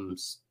he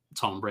becomes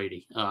Tom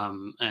Brady.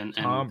 And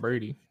Tom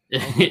Brady.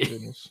 Oh my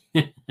goodness.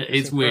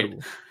 It's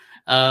weird.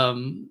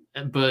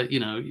 But you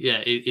know,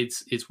 yeah,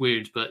 it's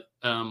weird. But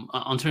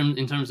in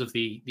terms of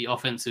the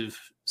offensive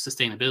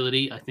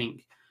sustainability, I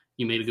think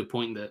you made a good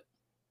point that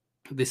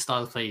this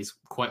style of play is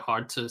quite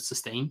hard to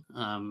sustain.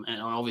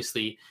 And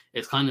obviously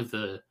it's kind of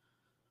the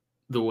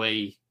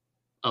way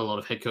a lot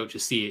of head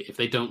coaches see it. If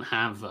they don't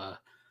have a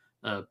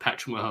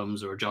Patrick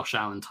Mahomes or a Josh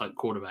Allen type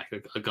quarterback,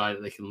 a guy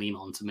that they can lean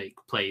on to make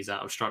plays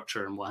out of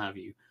structure and what have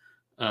you,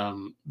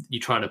 you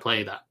try to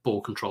play that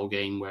ball control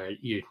game where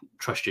you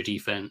trust your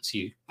defense,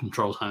 you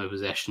control time of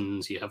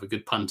possessions, you have a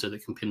good punter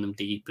that can pin them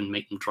deep and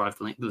make them drive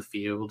the length of the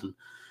field, and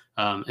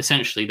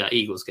essentially that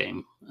Eagles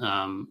game.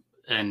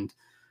 And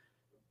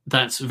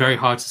that's very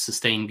hard to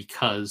sustain,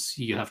 because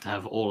you have to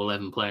have all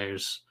 11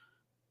 players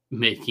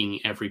making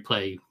every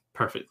play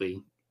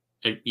perfectly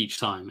each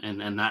time.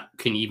 And that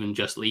can even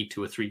just lead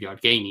to a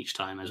 3-yard gain each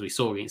time. As we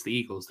saw against the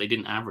Eagles, they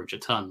didn't average a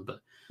ton, but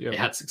they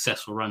had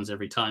successful runs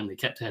every time. They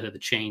kept ahead of the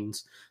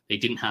chains. They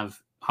didn't have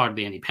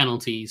hardly any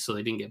penalties, so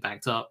they didn't get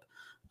backed up.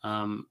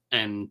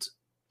 And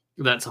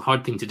that's a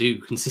hard thing to do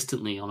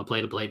consistently on a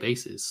play-to-play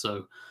basis.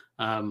 So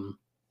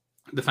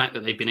the fact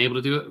that they've been able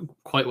to do it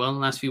quite well in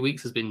the last few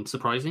weeks has been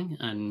surprising.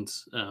 And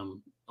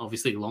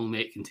obviously long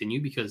may it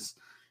continue, because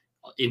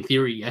in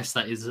theory, yes,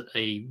 that is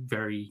a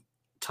very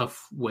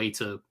tough way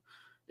to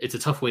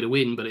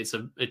win, but it's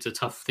a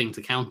tough thing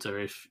to counter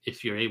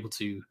if you're able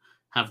to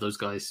have those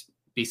guys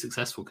be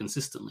successful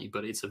consistently,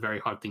 but it's a very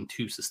hard thing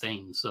to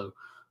sustain. So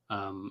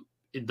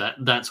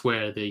that's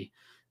where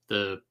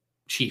the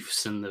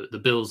Chiefs and the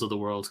Bills of the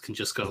world can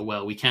just go,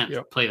 well, we can't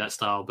play that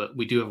style, but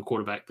we do have a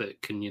quarterback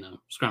that can, you know,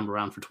 scramble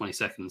around for 20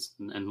 seconds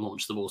and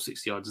launch the ball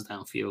 60 yards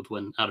downfield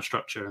when out of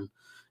structure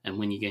and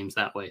win you games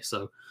that way.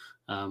 So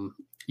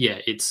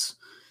it's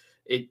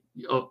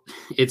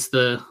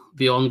the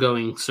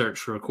ongoing search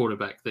for a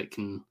quarterback that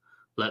can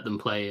let them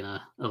play in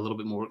a little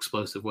bit more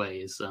explosive way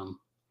is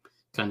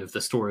kind of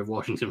the story of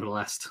Washington for the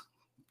last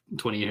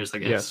 20 years, I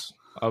guess. Yes,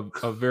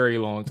 a very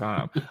long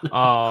time.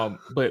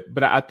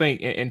 But I think,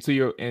 and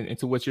to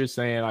what you're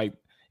saying, like,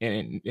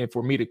 and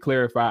for me to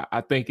clarify, I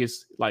think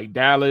it's like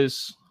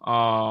Dallas,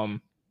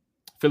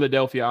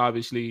 Philadelphia,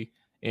 obviously,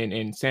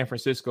 and San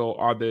Francisco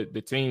are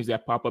the teams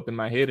that pop up in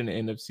my head in the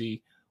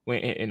NFC.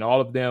 And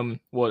all of them,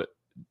 well,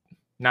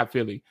 not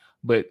Philly,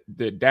 but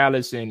the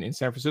Dallas and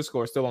San Francisco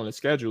are still on the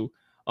schedule.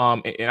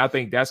 And I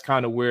think that's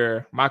kind of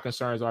where my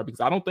concerns are,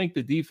 because I don't think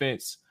the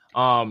defense,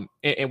 and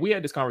we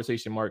had this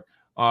conversation, Mark.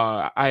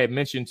 I had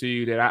mentioned to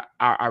you that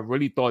I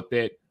really thought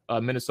that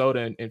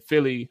Minnesota and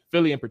Philly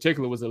in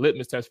particular was a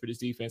litmus test for this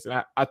defense.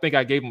 And I think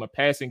I gave them a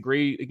passing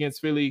grade against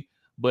Philly,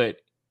 but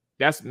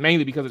that's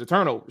mainly because of the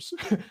turnovers.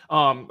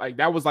 Like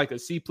that was like a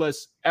C+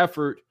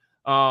 effort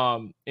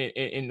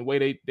in the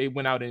way they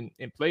went out and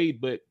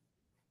played. But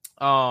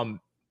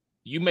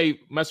you may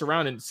mess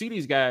around and see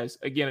these guys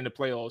again in the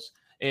playoffs.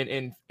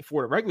 And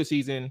for the regular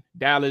season,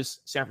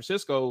 Dallas, San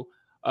Francisco,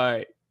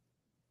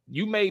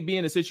 you may be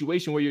in a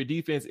situation where your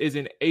defense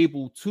isn't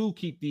able to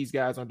keep these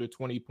guys under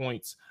 20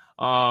 points.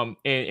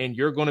 And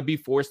you're going to be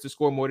forced to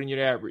score more than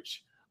your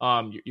average.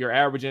 You're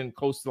averaging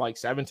close to like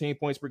 17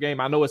 points per game.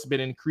 I know it's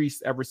been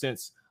increased ever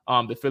since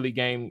the Philly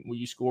game where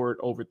you scored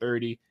over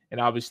 30.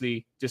 And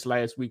obviously just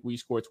last week where you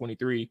scored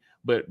 23.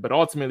 But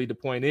ultimately the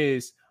point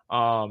is,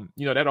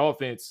 that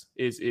offense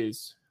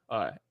is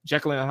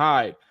Jekyll and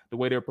Hyde, the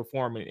way they're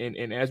performing.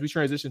 And as we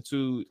transition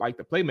to like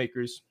the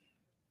playmakers,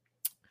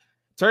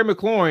 Terry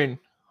McLaurin,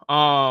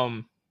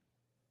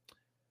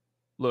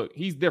 look,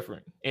 he's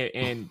different,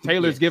 and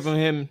Taylor's giving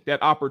him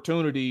that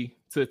opportunity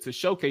to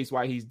showcase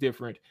why he's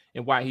different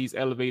and why he's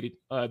elevated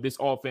this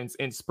offense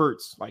in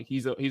spurts. Like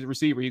he's a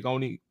receiver. He's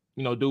going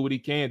to do what he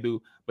can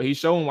do, but he's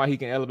showing why he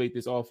can elevate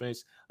this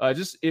offense.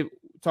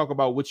 Talk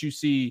about what you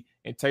see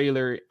in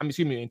Terry,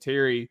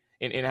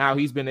 and how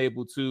he's been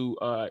able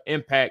to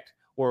impact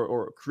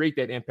or create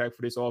that impact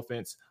for this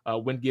offense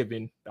when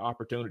given the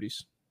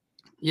opportunities.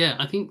 Yeah,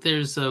 I think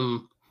there's a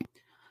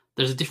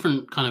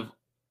different kind of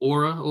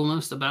aura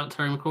almost about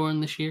Terry McLaurin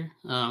this year.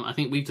 I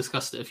think we've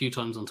discussed it a few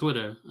times on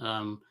Twitter.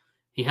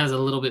 He has a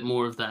little bit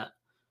more of that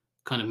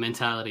kind of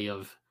mentality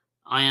of,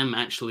 I am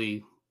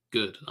actually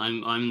good.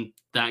 I'm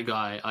that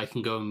guy. I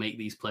can go and make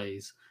these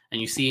plays. And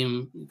you see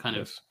him kind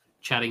of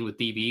chatting with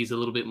DBs a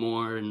little bit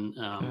more.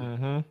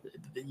 And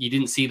you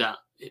didn't see that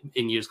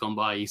in years gone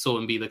by. You saw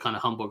him be the kind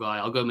of humble guy.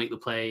 I'll go make the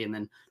play, and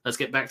then let's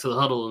get back to the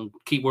huddle and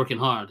keep working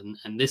hard.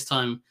 And this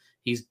time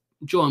he's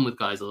joined with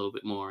guys a little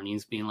bit more, and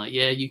he's being like,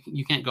 yeah,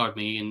 you can't guard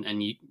me.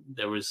 And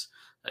there was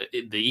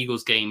the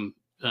Eagles game.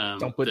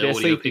 Don't put that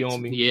safety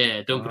on me.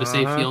 Yeah, don't put a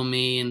safety on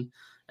me,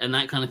 and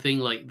that kind of thing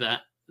like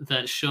that.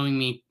 That's showing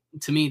me,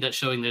 to me, that's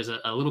showing there's a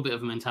little bit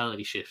of a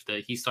mentality shift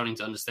that he's starting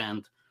to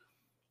understand.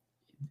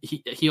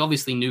 He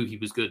obviously knew he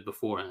was good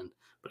beforehand,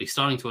 but he's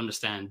starting to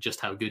understand just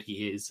how good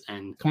he is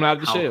and coming out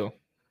of the shell.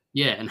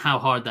 Yeah, and how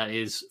hard that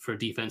is for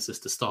defenses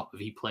to stop if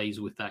he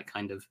plays with that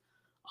kind of,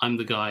 I'm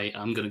the guy,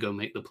 I'm going to go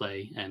make the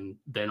play, and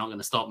they're not going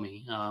to stop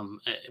me.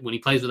 When he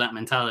plays with that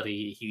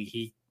mentality,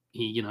 he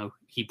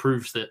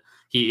proves that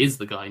he is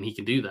the guy and he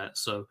can do that.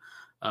 So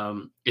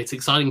it's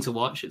exciting to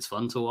watch. It's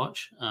fun to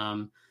watch.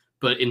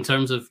 But in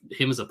terms of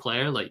him as a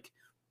player, like,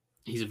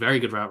 he's a very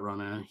good route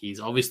runner. He's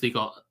obviously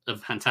got a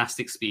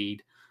fantastic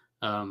speed.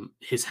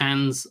 His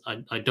hands,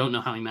 I don't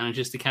know how he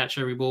manages to catch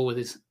every ball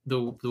with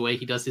the way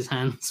he does his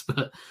hands,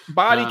 but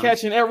body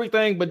catching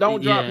everything, but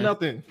don't drop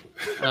nothing.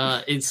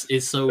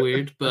 It's so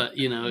weird, but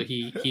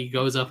he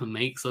goes up and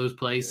makes those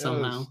plays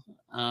somehow.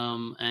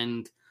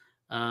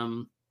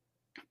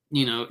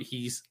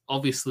 He's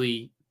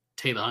obviously,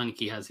 Taylor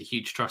Heineke has a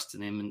huge trust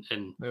in him,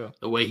 and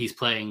the way he's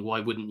playing, why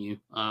wouldn't you?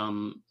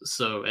 And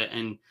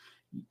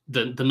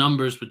the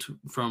numbers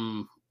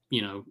from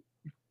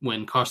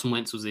when Carson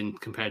Wentz was in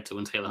compared to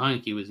when Taylor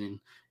Heineke was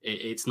in,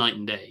 it's night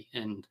and day.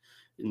 And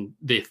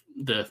the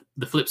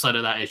flip side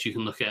of that is you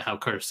can look at how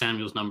Curtis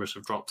Samuel's numbers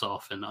have dropped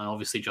off, and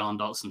obviously John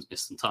Dotson's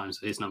missed some time,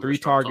 so his numbers 3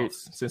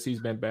 targets off since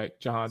he's been back.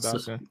 John Dotson.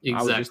 So, exactly.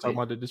 I was just talking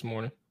about it this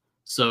morning.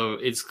 So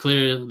it's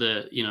clear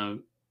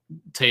that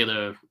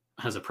Taylor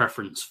has a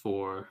preference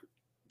for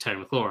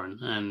Terry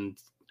McLaurin, and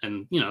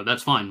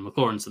that's fine.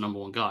 McLaurin's the number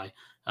one guy,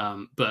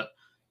 but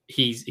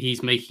he's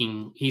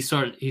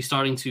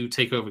starting to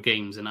take over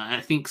games, and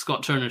I think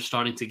Scott Turner's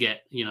starting to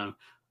get,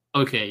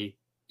 okay,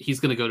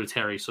 he's going to go to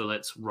Terry, so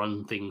let's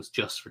run things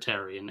just for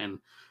Terry. And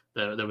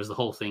there was the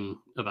whole thing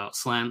about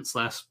slants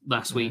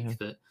last week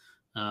that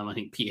I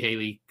think Pete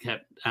Haley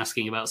kept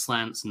asking about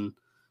slants, and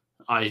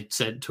I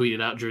tweeted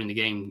out during the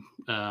game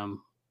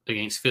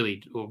against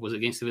Philly, or was it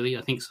against Philly?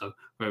 I think so,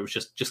 where it was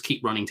just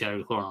keep running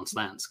Terry McLaurin on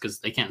slants because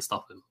they can't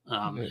stop him.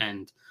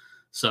 And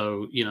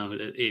so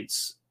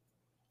it's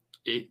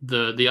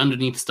the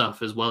underneath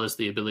stuff as well as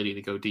the ability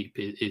to go deep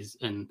is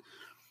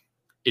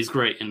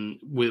great. And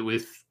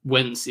with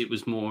Wentz, it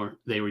was more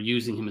they were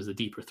using him as a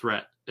deeper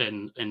threat,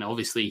 and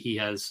obviously he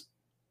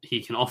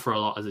can offer a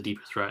lot as a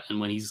deeper threat. And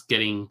when he's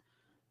getting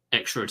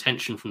extra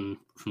attention from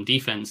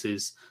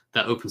defenses,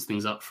 that opens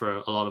things up for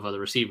a lot of other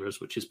receivers,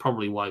 which is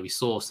probably why we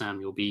saw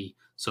Samuel be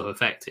so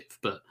effective.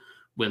 But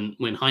when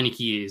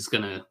Heineke is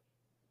going to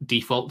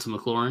default to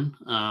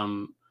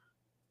McLaurin,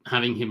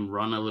 having him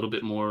run a little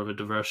bit more of a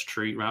diverse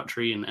route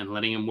tree and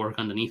letting him work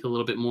underneath a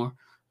little bit more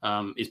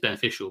is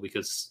beneficial,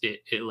 because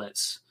it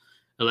lets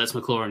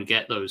McLaurin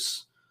get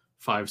those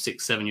 5,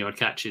 6, 7 yard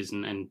catches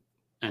and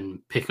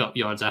pick up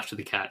yards after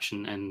the catch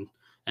and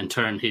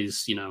turn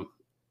his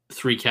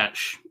 3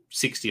 catch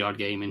 60 yard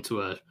game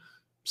into a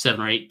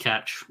 7 or 8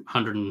 catch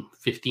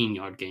 115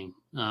 yard game.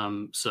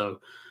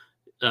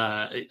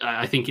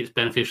 I think it's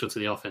beneficial to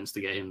the offense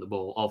to get him the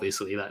ball.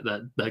 Obviously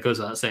that goes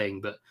without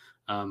saying, but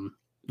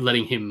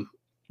letting him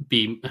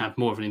have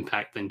more of an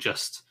impact than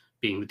just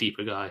being the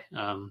deeper guy,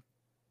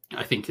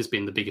 I think has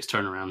been the biggest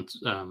turnaround,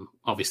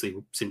 obviously,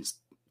 since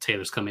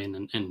Taylor's come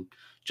in and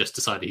just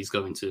decided he's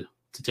going to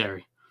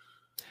Terry.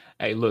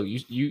 Hey, look,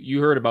 you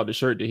heard about the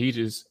shirt that he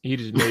just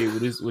made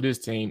with his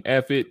team.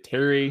 F it,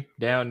 Terry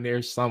down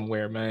there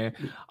somewhere, man.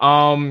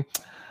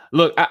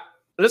 Look,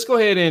 let's go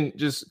ahead and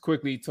just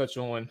quickly touch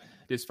on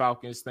this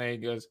Falcons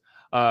thing, because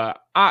at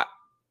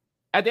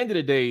the end of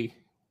the day,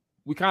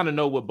 we kind of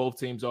know what both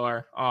teams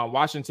are.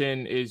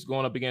 Washington is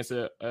going up against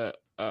a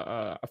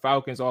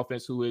Falcons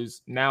offense who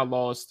has now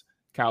lost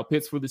Kyle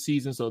Pitts for the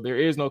season, so there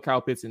is no Kyle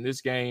Pitts in this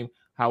game.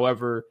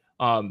 However,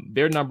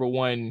 their number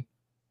one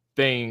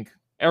thing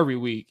every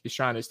week is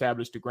trying to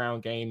establish the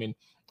ground game, and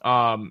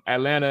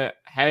Atlanta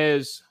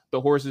has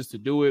the horses to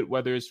do it,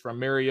 whether it's from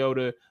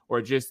Mariota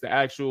or just the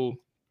actual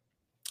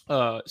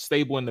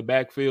stable in the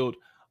backfield.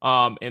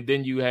 And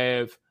then you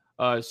have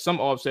some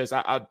offsets.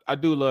 I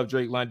do love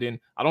Drake London.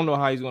 I don't know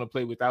how he's going to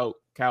play without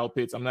Kyle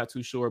Pitts. I'm not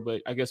too sure,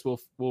 but I guess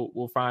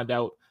we'll find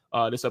out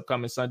this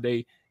upcoming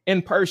Sunday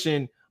in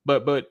person.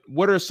 But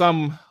what are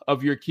some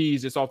of your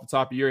keys just off the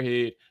top of your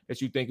head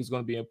that you think is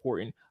going to be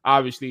important?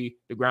 Obviously,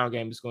 the ground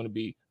game is going to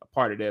be a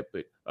part of that,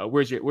 but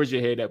where's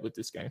your head at with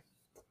this game?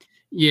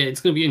 Yeah,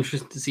 it's going to be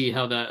interesting to see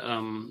how that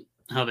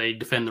how they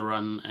defend the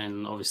run,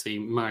 and obviously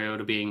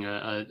Mariota being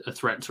a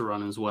threat to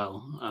run as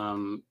well,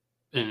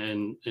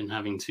 and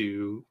having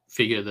to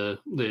figure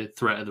the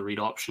threat of the read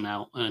option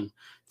out. And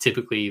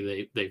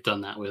typically they've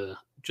done that with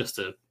just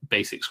a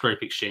basic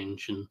scrape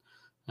exchange,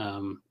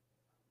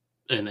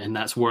 and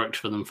that's worked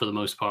for them for the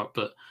most part.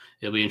 But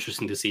it'll be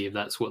interesting to see if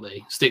that's what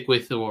they stick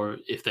with, or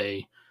if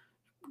they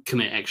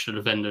commit extra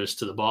defenders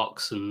to the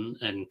box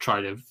and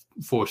try to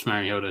force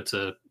Mariota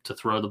to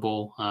throw the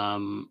ball.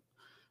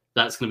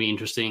 That's going to be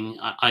interesting.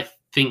 I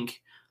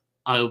think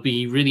I'll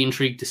be really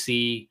intrigued to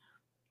see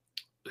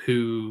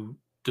who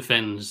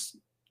defends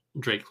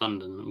Drake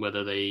London,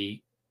 whether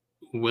they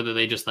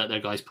just let their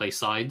guys play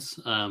sides,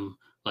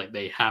 like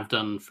they have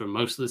done for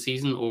most of the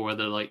season, or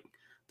whether like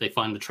they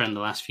find the trend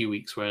the last few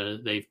weeks where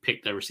they've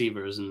picked their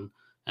receivers and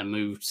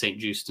moved St.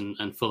 Just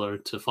and Fuller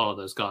to follow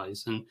those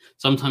guys. And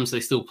sometimes they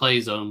still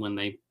play zone when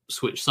they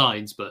switch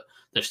sides, but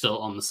they're still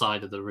on the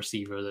side of the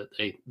receiver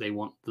that they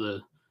want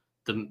the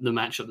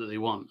matchup that they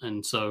want.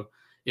 And so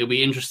it'll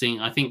be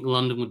interesting. I think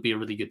London would be a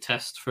really good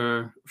test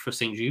for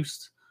St.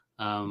 Just.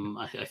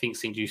 I think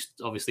St.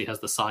 Just obviously has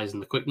the size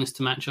and the quickness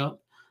to match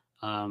up.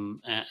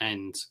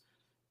 And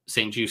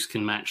St. Just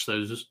can match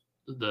those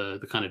the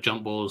kind of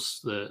jump balls,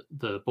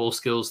 the ball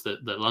skills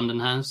that London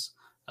has.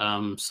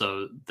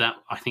 So that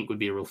I think would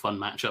be a real fun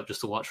matchup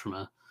just to watch from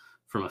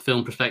a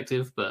film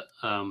perspective. But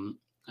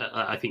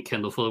I think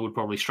Kendall Fuller would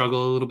probably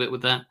struggle a little bit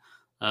with that.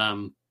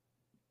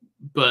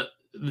 But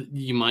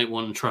you might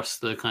want to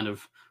trust the kind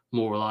of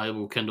more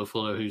reliable Kendall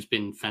Fuller, who's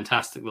been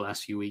fantastic the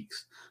last few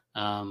weeks.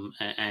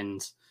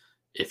 And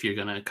if you're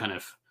going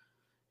to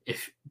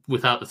if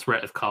without the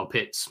threat of Kyle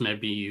Pitts,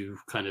 maybe you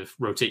kind of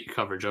rotate your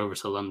coverage over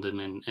to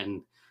London,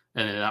 and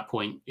at that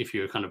point, if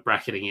you're kind of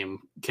bracketing him,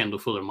 Kendall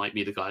Fuller might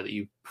be the guy that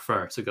you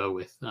prefer to go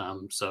with.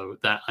 So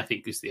that I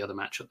think is the other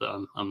matchup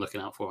that I'm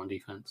looking out for on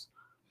defense.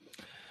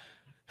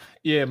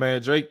 Yeah,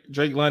 man, Drake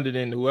London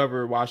and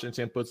whoever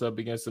Washington puts up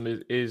against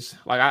him is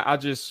like I'm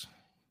just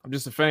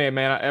a fan,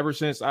 man. Ever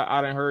since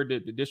I done heard the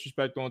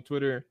disrespect on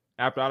Twitter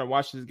after I done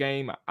watched this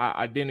game,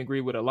 I didn't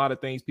agree with a lot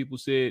of things people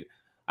said.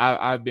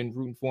 I've been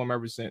rooting for him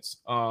ever since.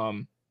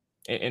 And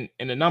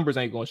the numbers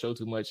ain't going to show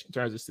too much in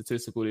terms of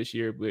statistical this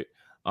year, but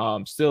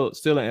still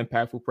an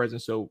impactful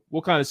presence. So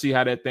we'll kind of see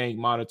how that thing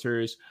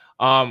monitors.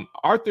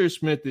 Arthur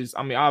Smith is,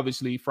 I mean,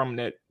 obviously from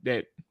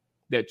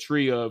that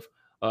tree of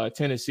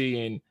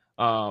Tennessee and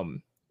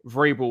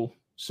Vrabel.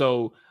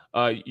 So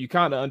you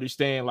kind of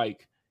understand,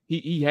 like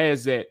he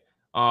has that.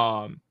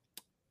 I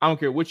don't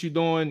care what you're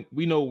doing.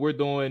 We know what we're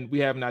doing. We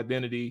have an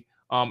identity.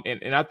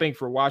 And I think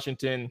for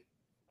Washington,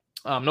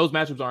 those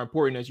matchups are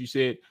important, as you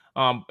said.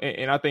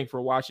 And I think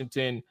for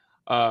Washington,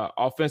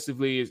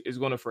 offensively is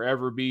going to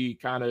forever be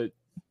kind of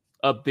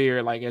up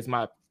there, like as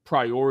my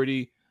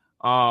priority.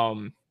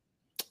 I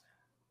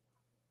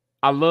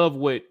love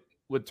what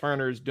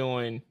Turner's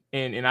doing,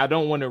 and I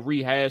don't want to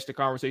rehash the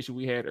conversation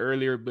we had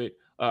earlier, but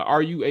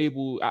are you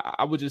able,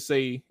 I would just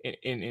say,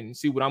 and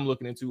see what I'm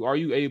looking into, are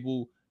you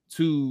able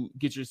to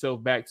get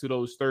yourself back to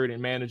those third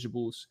and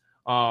manageables,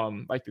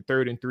 like the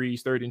 3rd and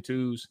 3s, 3rd and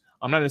 2s?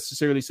 I'm not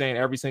necessarily saying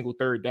every single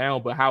third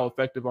down, but how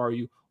effective are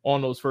you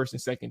on those 1st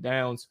and 2nd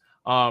downs?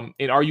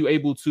 And are you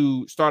able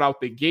to start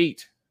out the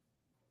gate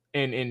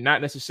and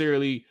not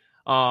necessarily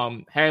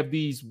have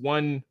these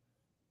 1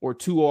 or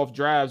 2 off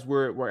drives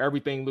where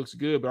everything looks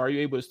good, but are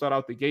you able to start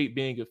out the gate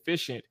being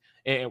efficient?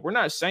 And we're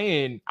not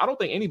saying, I don't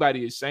think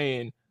anybody is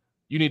saying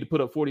you need to put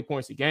up 40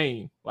 points a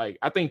game. Like,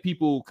 I think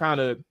people kind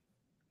of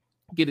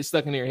get it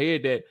stuck in their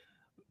head that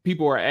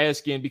people are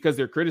asking, because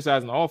they're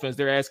criticizing the offense,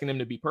 they're asking them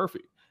to be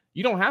perfect.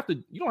 You don't have to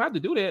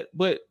do that,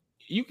 but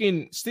you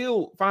can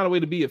still find a way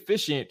to be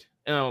efficient,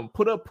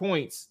 put up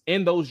points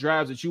in those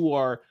drives that you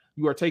are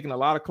taking a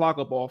lot of clock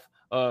up off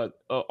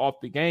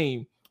the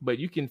game, but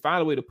you can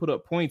find a way to put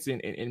up points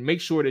and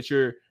make sure that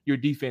your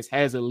defense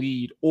has a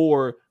lead,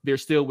 or they're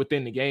still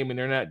within the game and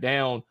they're not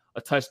down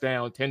a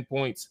touchdown, 10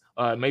 points.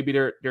 Maybe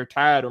they're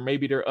tied, or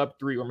maybe they're up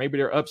 3, or maybe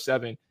they're up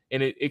 7,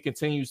 and it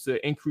continues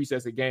to increase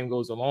as the game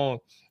goes along.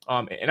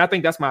 And I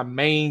think that's my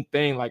main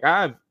thing. Like,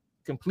 I've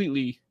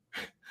completely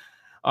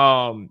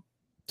turned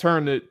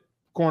the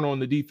corner on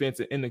the defense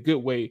in a good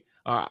way.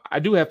 I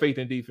do have faith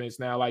in defense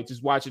now, like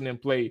just watching them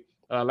play.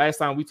 Last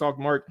time we talked,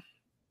 Mark,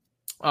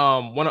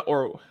 one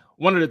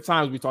of the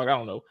times we talked, I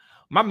don't know,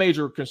 my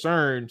major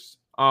concerns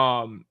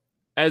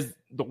as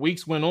the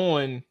weeks went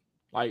on,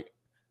 like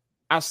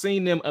I've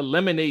seen them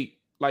eliminate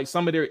like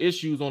some of their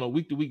issues on a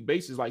week-to-week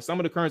basis. Like some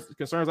of the current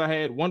concerns I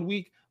had one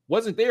week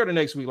wasn't there the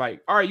next week.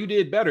 Like, all right, you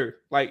did better.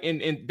 Like,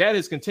 and that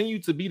has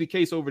continued to be the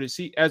case over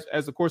the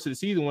as the course of the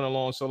season went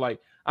along. So like,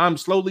 I'm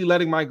slowly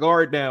letting my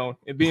guard down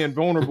and being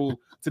vulnerable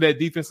to that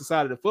defensive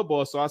side of the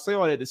football. So I say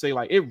all that to say,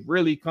 like, it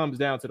really comes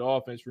down to the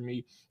offense for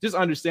me. Just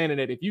understanding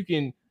that if you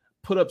can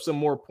put up some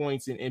more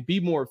points and be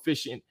more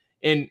efficient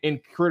in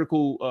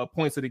critical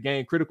points of the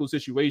game, critical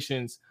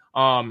situations,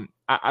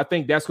 I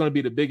think that's going to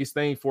be the biggest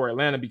thing for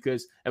Atlanta,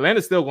 because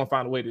Atlanta's still going to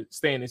find a way to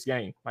stay in this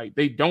game. Like,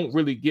 they don't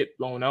really get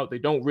blown out. They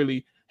don't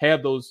really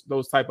have those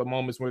type of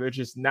moments where they're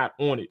just not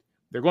on it.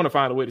 They're going to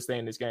find a way to stay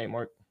in this game,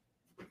 Mark.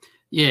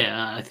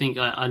 Yeah, I think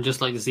I'd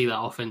just like to see that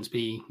offense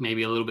be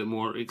maybe a little bit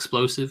more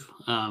explosive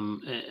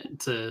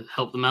to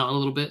help them out a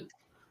little bit,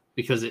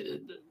 because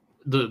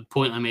the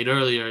point I made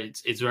earlier,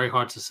 it's very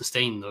hard to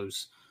sustain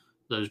those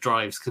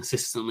drives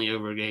consistently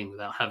over a game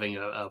without having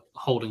a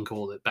holding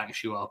call that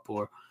backs you up,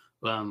 or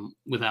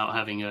without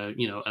having a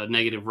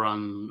negative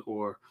run,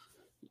 or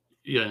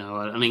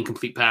an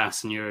incomplete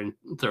pass and you're in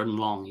third and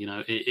long.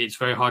 It's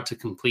very hard to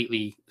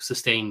completely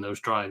sustain those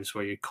drives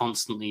where you're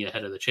constantly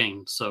ahead of the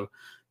chain. So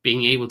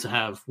being able to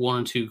have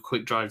one or two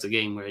quick drives a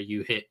game where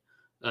you hit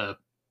a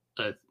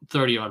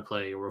 30-yard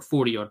play or a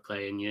 40-yard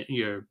play, and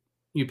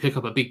you pick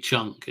up a big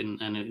chunk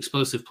and an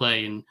explosive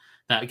play, and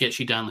that gets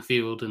you down the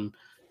field and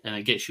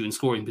it gets you in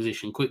scoring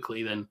position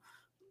quickly, then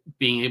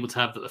being able to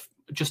have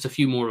just a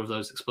few more of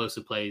those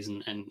explosive plays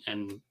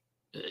and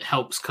it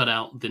helps cut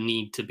out the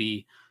need to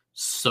be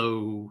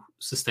so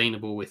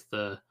sustainable with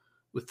the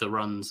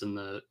runs, and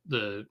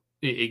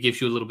it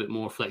gives you a little bit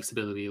more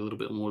flexibility, a little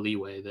bit more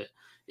leeway, that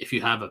if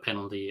you have a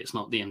penalty, it's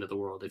not the end of the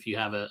world. If you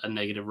have a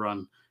negative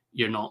run,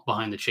 you're not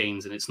behind the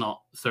chains, and it's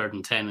not 3rd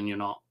and 10 and you're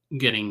not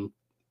getting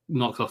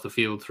knocked off the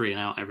field 3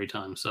 and out every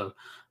time. So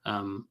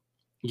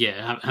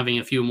having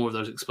a few more of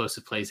those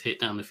explosive plays hit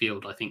down the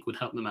field, I think would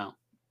help them out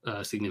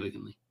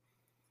significantly.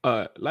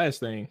 Last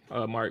thing,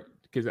 Mark,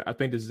 because I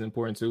think this is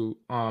important too.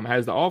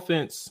 Has the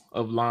offensive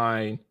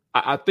line?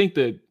 I think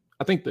the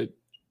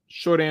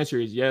short answer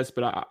is yes,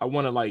 but I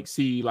want to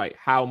see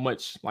how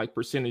much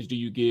percentage do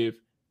you give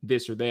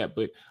this or that?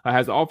 But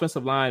has the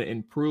offensive line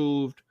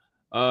improved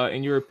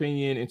in your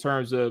opinion, in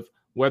terms of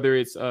whether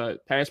it's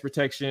pass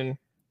protection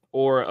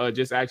or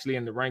just actually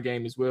in the run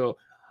game as well?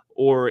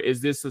 Or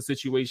is this a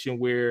situation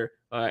where,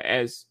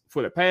 as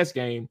for the pass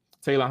game,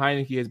 Taylor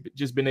Heineke has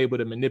just been able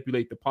to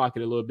manipulate the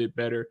pocket a little bit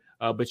better,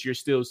 but you're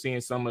still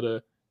seeing some of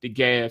the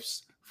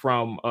gaffes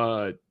from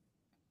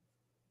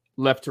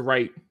left to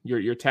right,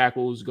 your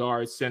tackles,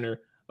 guards,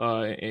 center,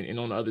 and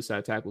on the other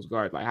side, tackles,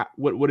 guard.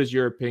 What is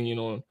your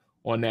opinion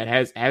on that?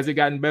 Has it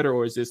gotten better,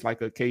 or is this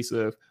a case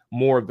of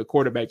more of the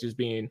quarterback just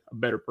being a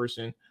better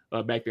person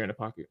back there in the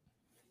pocket?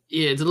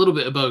 Yeah, it's a little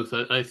bit of both.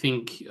 I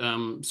think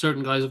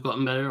certain guys have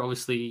gotten better.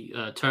 Obviously,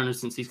 Turner,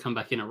 since he's come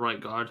back in at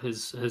right guard,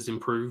 has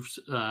improved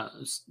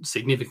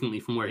significantly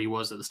from where he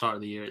was at the start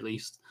of the year, at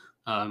least.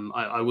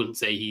 I wouldn't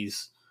say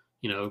he's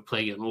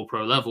playing at an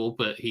all-pro level,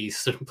 but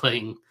he's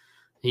playing.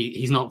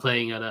 He's not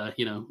playing at a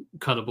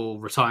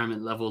cuttable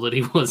retirement level that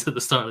he was at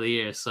the start of the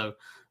year. So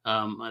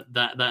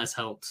that has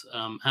helped.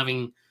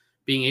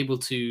 Being able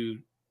to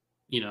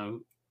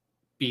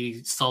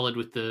be solid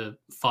with the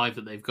 5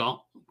 that they've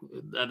got.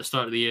 At the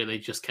start of the year, they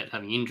just kept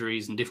having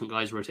injuries and different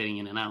guys rotating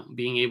in and out.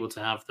 Being able to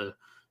have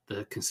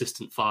the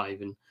consistent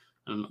 5, and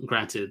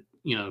granted,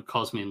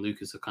 Cosme and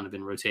Lucas have kind of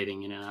been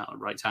rotating in and out at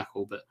right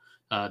tackle, but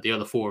the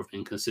other 4 have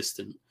been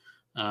consistent,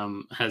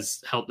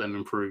 has helped them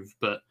improve.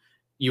 But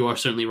you are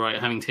certainly right.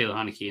 Having Taylor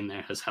Heineke in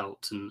there has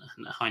helped, and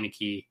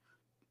Heineke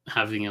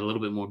having a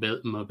little bit more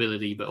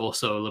mobility, but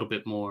also a little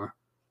bit more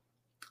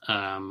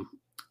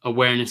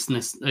awareness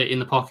in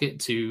the pocket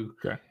to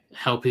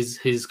help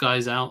his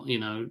guys out.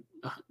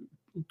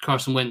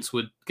 Carson Wentz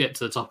would get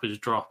to the top of his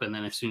drop, and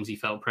then as soon as he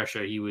felt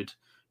pressure, he would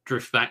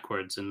drift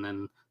backwards, and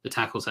then the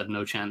tackles had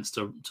no chance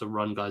to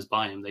run guys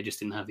by him. They just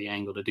didn't have the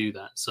angle to do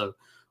that. So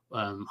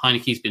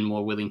Heineke's been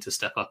more willing to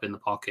step up in the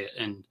pocket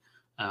and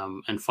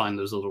find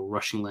those little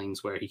rushing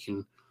lanes where he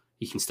can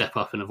step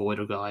up and avoid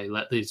a guy,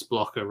 let his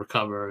blocker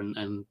recover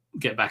and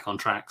get back on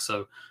track.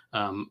 So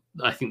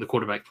I think the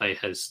quarterback play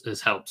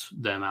has helped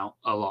them out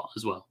a lot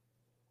as well.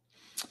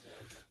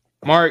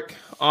 Mark,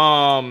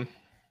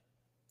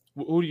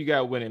 who do you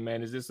got winning,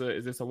 man? Is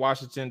this a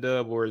Washington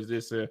dub, or is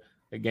this a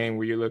game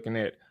where you're looking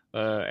at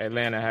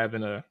Atlanta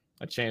having a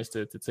chance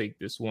to take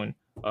this one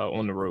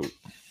on the road?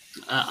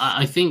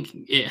 I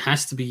think it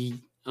has to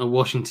be a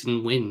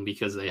Washington win,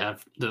 because they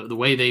have the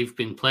way they've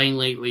been playing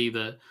lately,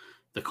 the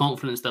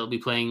confidence they'll be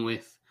playing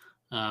with.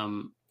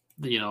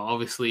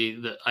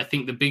 Obviously, I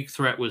think the big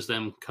threat was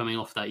them coming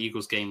off that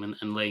Eagles game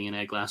and laying an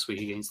egg last week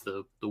against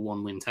the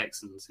 1-win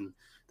Texans, and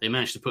they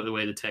managed to put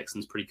away the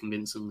Texans pretty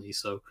convincingly.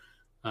 So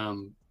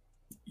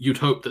you'd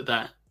hope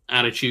that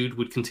attitude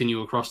would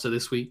continue across to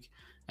this week,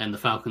 and the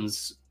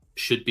Falcons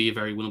should be a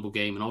very winnable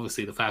game. And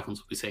obviously the Falcons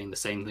will be saying the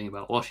same thing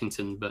about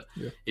Washington, but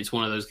it's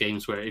one of those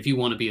games where if you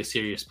want to be a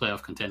serious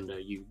playoff contender,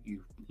 you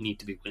need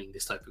to be winning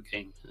this type of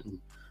game.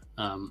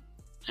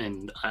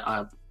 And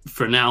I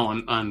for now,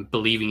 I'm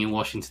believing in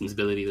Washington's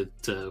ability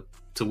to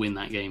win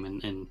that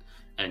game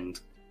and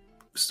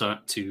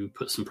start to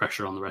put some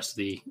pressure on the rest of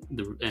the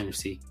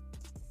NFC.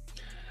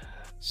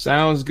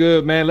 Sounds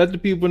good, man. Let the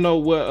people know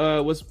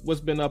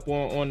what's been up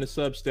on the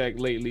Substack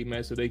lately,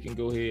 man, so they can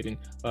go ahead and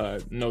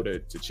know to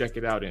check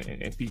it out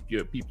and peep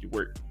your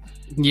work.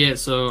 Yeah,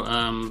 so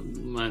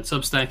my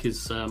Substack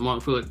is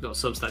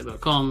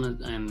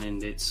markbullock.substack.com,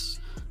 and it's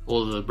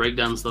all the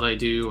breakdowns that I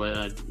do.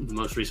 The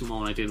most recent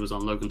one I did was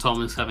on Logan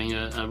Thomas having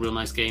a real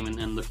nice game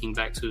and looking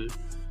back to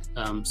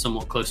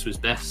somewhat close to his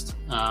best.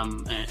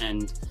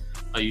 And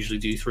I usually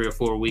do 3 or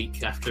 4 a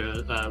week after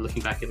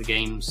looking back at the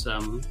games.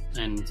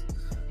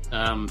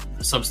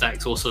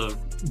 Substack's also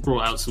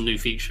brought out some new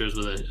features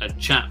with a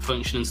chat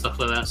function and stuff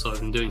like that. So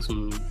I've been doing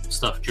some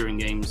stuff during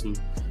games and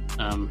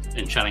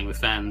chatting with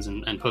fans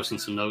and posting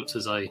some notes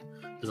as I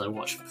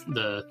watch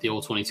the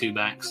All 22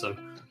 back. So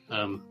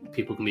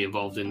people can be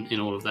involved in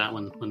all of that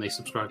when they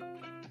subscribe.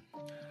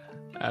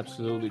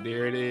 Absolutely.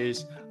 There it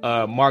is.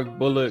 Mark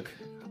Bullock,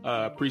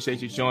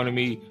 appreciate you joining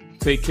me.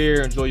 Take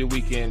care. Enjoy your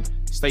weekend.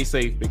 Stay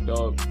safe, big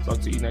dog.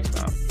 Talk to you next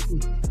time.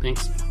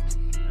 Thanks.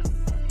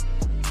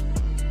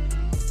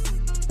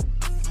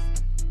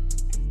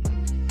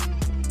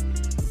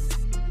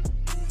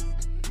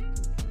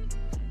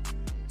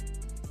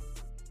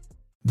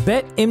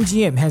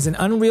 BetMGM has an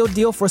unreal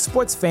deal for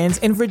sports fans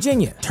in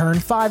Virginia. Turn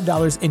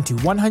 $5 into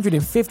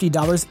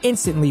 $150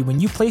 instantly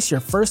when you place your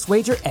first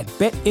wager at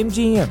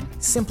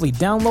BetMGM. Simply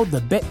download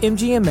the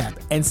BetMGM app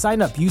and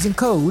sign up using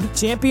code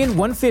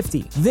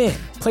Champion150. Then,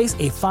 place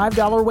a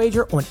 $5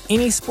 wager on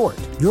any sport.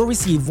 You'll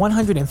receive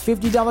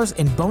 $150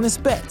 in bonus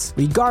bets,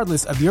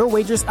 regardless of your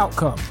wager's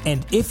outcome.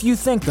 And if you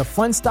think the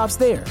fun stops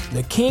there,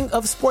 the king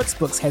of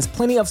sportsbooks has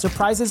plenty of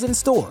surprises in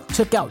store.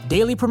 Check out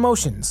daily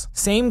promotions,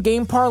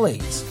 same-game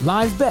parlays,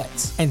 live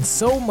bets, and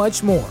so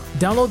much more.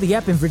 Download the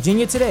app in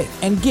Virginia today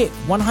and get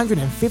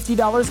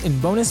 $150 in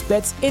bonus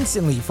bets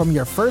instantly from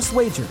your first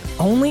wager.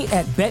 Only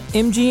at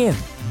BetMGM.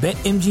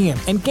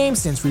 BetMGM and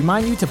GameSense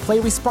remind you to play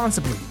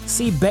responsibly.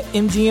 See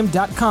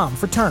BetMGM.com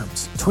for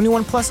terms.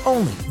 21 plus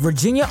only.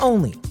 Virginia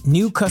only.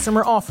 New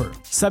customer offer.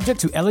 Subject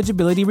to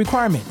eligibility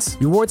requirements.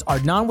 Rewards are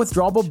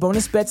non-withdrawable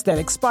bonus bets that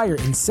expire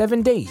in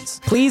 7 days.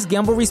 Please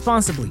gamble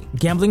responsibly.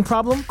 Gambling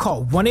problem?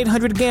 Call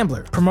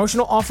 1-800-GAMBLER.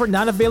 Promotional offer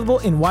not available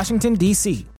in Washington, D.C.